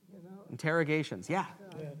 interrogations? Yeah.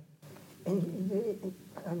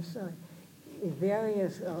 I'm sorry.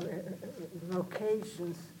 Various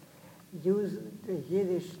locations use the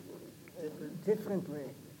Yiddish differently.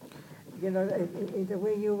 The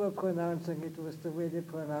way you were pronouncing it was the way they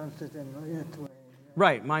pronounce it in Lithuania.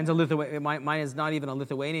 Right. Mine is not even a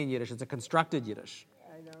Lithuanian Yiddish. It's a constructed Yiddish.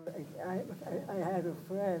 I know. I had a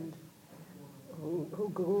friend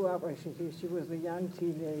who grew up. She was a young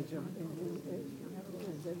teenager in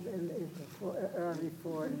the early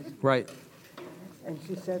 40s. Right. And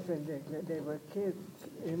she said when they were kids,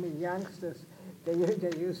 youngsters, they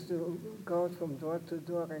used to go from door to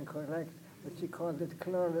door and correct what she called it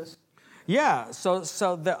chloris. Yeah, so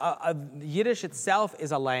the Yiddish itself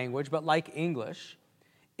is a language, but like English,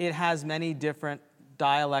 it has many different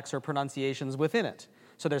dialects or pronunciations within it.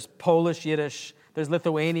 So there's Polish Yiddish, there's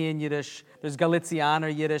Lithuanian Yiddish, there's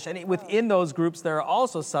Galicianer Yiddish, and within those groups there are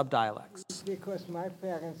also subdialects. Because my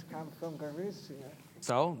parents come from Galicia.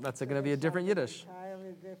 So that's going to be a different Yiddish.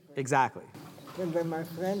 Entirely different. Exactly. When my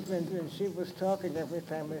friend, when she was talking every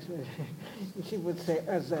time, she would say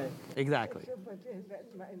 "azay." Exactly. But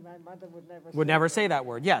my mother would never say that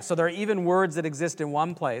word. Yeah, so there are even words that exist in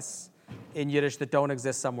one place in Yiddish that don't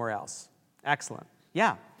exist somewhere else. Excellent.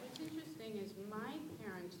 Yeah. What's interesting is my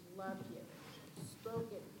parents loved Yiddish, spoke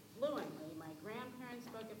it fluently. My grandparents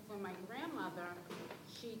spoke it fluently. My grandmother,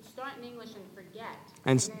 she'd start in English and forget,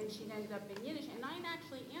 and then she'd end up in Yiddish, and I'd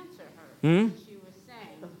actually answer her what she was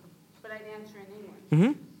saying, but I'd answer in English.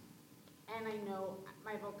 Mm-hmm. And I know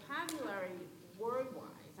my vocabulary,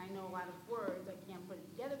 word-wise, I know a lot of words, I can't put it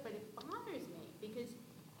together, but it bothers me because,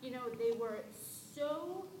 they were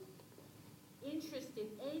so interested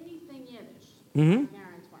in anything Yiddish my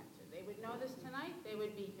parents went to. They would know this tonight, they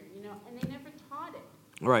would be here, and they never taught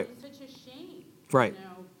it. Right. It's such a shame. Right.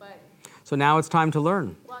 But... So now it's time to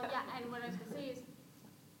learn. Well, yeah, and what I was going to say is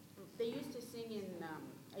they used to sing in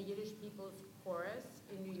a Yiddish people's chorus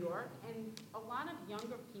in New York, and a lot of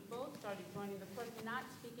younger people started joining the chorus, not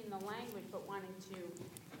speaking the language, but wanting to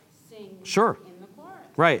sing in the chorus.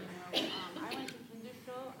 Right. I went to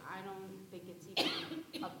Kinderschule. I don't think it's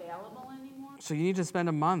even available anymore. So you need to spend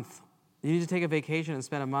a month. You need to take a vacation and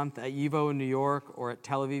spend a month at YIVO in New York or at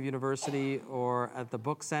Tel Aviv University or at the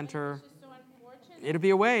Book Center. It's just so unfortunate. It'll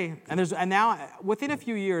be away. And now, within a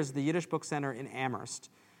few years, the Yiddish Book Center in Amherst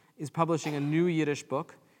is publishing a new Yiddish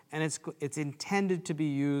book, and it's intended to be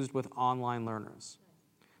used with online learners.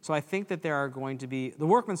 So I think that there are going to be, the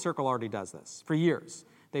Workman Circle already does this for years.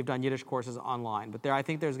 They've done Yiddish courses online, but I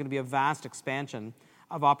think there's going to be a vast expansion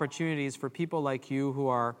of opportunities for people like you who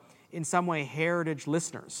are in some way heritage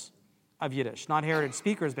listeners of Yiddish, not heritage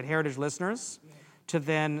speakers, but heritage listeners, to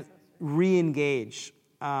then re-engage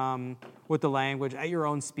with the language at your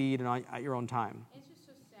own speed and at your own time. It's just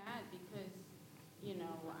so sad because,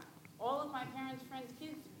 all of my parents' friends'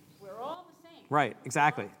 kids, we're all the same. Right,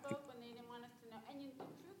 exactly. One spoke when they didn't want us to know. And the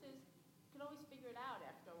truth is, you could always figure it out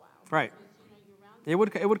after a while. Right. Because, you're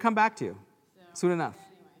around It would come back to you. So, Soon enough.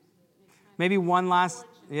 Maybe one last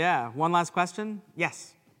question?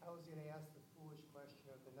 Yes. I was going to ask the foolish question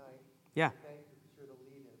of the night. Yeah. Thank you, because you're the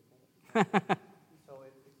lead-in. So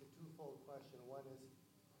it's a twofold question. One is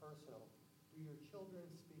personal. Do your children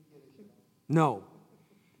speak Yiddish at all? No.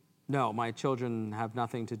 No, my children have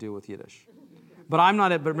nothing to do with Yiddish. But I'm not,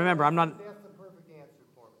 but remember, I'm not. That's the perfect answer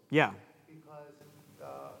for me. Yeah. Because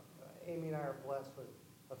Amy and I are blessed with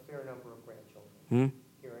a fair number of grandchildren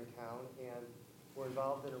here in town, and we're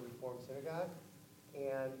involved in a Reform synagogue,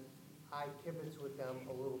 and I kibitz with them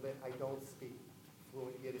a little bit. I don't speak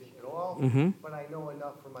fluent Yiddish at all, but I know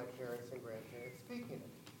enough from my parents and grandparents speaking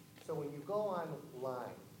it. So when you go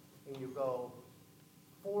online and you go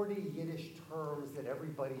 40 Yiddish terms that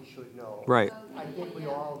everybody should know, Right. I think we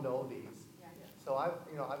all know these. So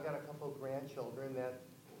I've got a couple of grandchildren that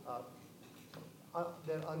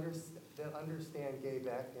understand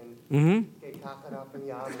Gaybeck and Gay Kakanap and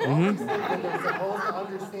Yam, all these things that they're supposed to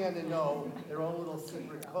understand and know, their own little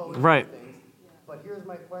secret codes Right. and things. But here's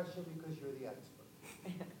my question, because you're the expert.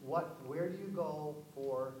 Where do you go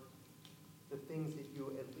for the things that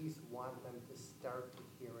you at least want them to start to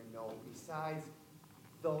hear and know, besides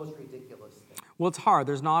those ridiculous things? Well, it's hard.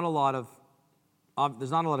 There's not a lot of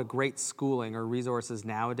great schooling or resources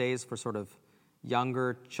nowadays for sort of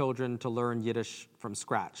younger children to learn Yiddish from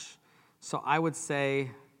scratch. So I would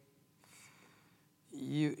say,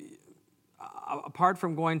 apart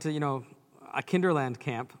from going to a Kinderland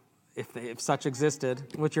camp, if such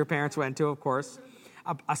existed, which your parents went to, of course,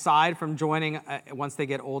 aside from joining once they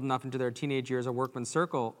get old enough into their teenage years a Workman's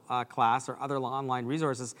Circle class or other online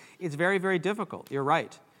resources, it's very, very difficult. You're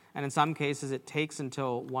right. And in some cases, it takes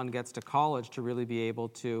until one gets to college to really be able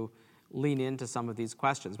to lean into some of these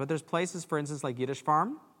questions. But there's places, for instance, like Yiddish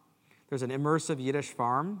Farm. There's an immersive Yiddish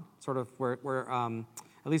Farm, sort of where at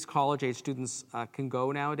least college-age students can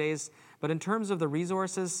go nowadays. But in terms of the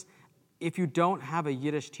resources, if you don't have a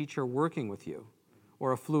Yiddish teacher working with you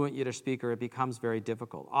or a fluent Yiddish speaker, it becomes very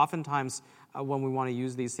difficult. Oftentimes, when we want to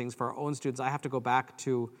use these things for our own students, I have to go back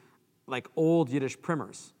to like old Yiddish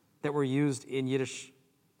primers that were used in Yiddish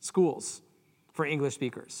schools for English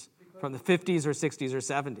speakers from the 50s or 60s or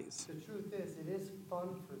 70s. The truth is, it is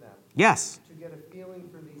fun for them. Yes. To get a feeling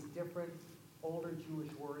for these different older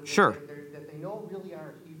Jewish words Sure. that they know really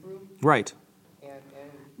are Hebrew. Right. And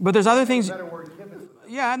but there's other things. Better word, kibbutz.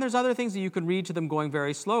 Yeah, and there's other things that you can read to them going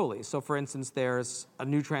very slowly. So, for instance, there's a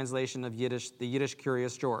new translation of Yiddish, the Yiddish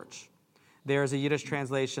Curious George. There's a Yiddish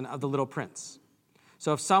translation of The Little Prince.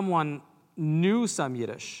 So if someone knew some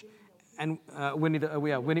Yiddish, and Winnie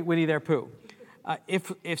the Pooh,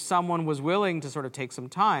 if someone was willing to sort of take some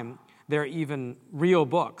time, there are even real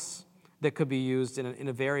books that could be used in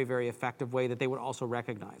a very, very effective way that they would also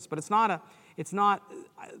recognize. But it's not.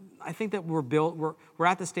 I think that we're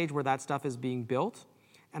at the stage where that stuff is being built,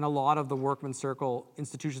 and a lot of the Workman's Circle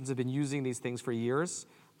institutions have been using these things for years.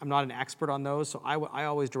 I'm not an expert on those, so I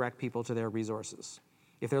always direct people to their resources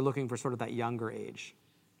if they're looking for sort of that younger age.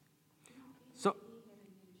 So.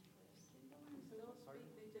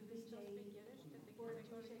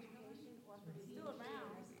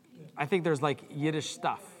 I think there's like Yiddish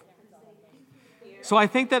stuff. So I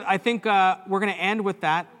think we're going to end with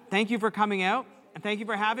that. Thank you for coming out, and thank you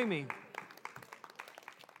for having me.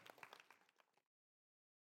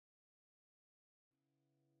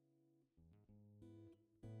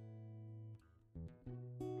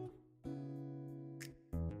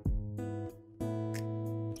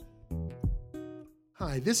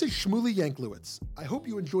 Hi, this is Shmuley Yanklowitz. I hope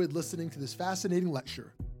you enjoyed listening to this fascinating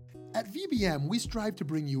lecture. At VBM, we strive to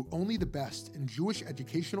bring you only the best in Jewish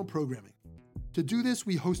educational programming. To do this,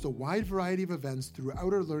 we host a wide variety of events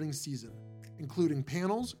throughout our learning season, including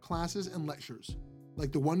panels, classes, and lectures,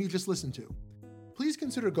 like the one you just listened to. Please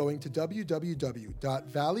consider going to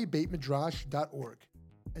www.valleybeitmidrash.org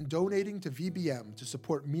and donating to VBM to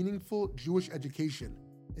support meaningful Jewish education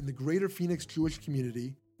in the greater Phoenix Jewish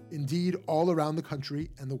community, indeed all around the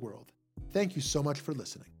country and the world. Thank you so much for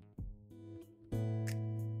listening.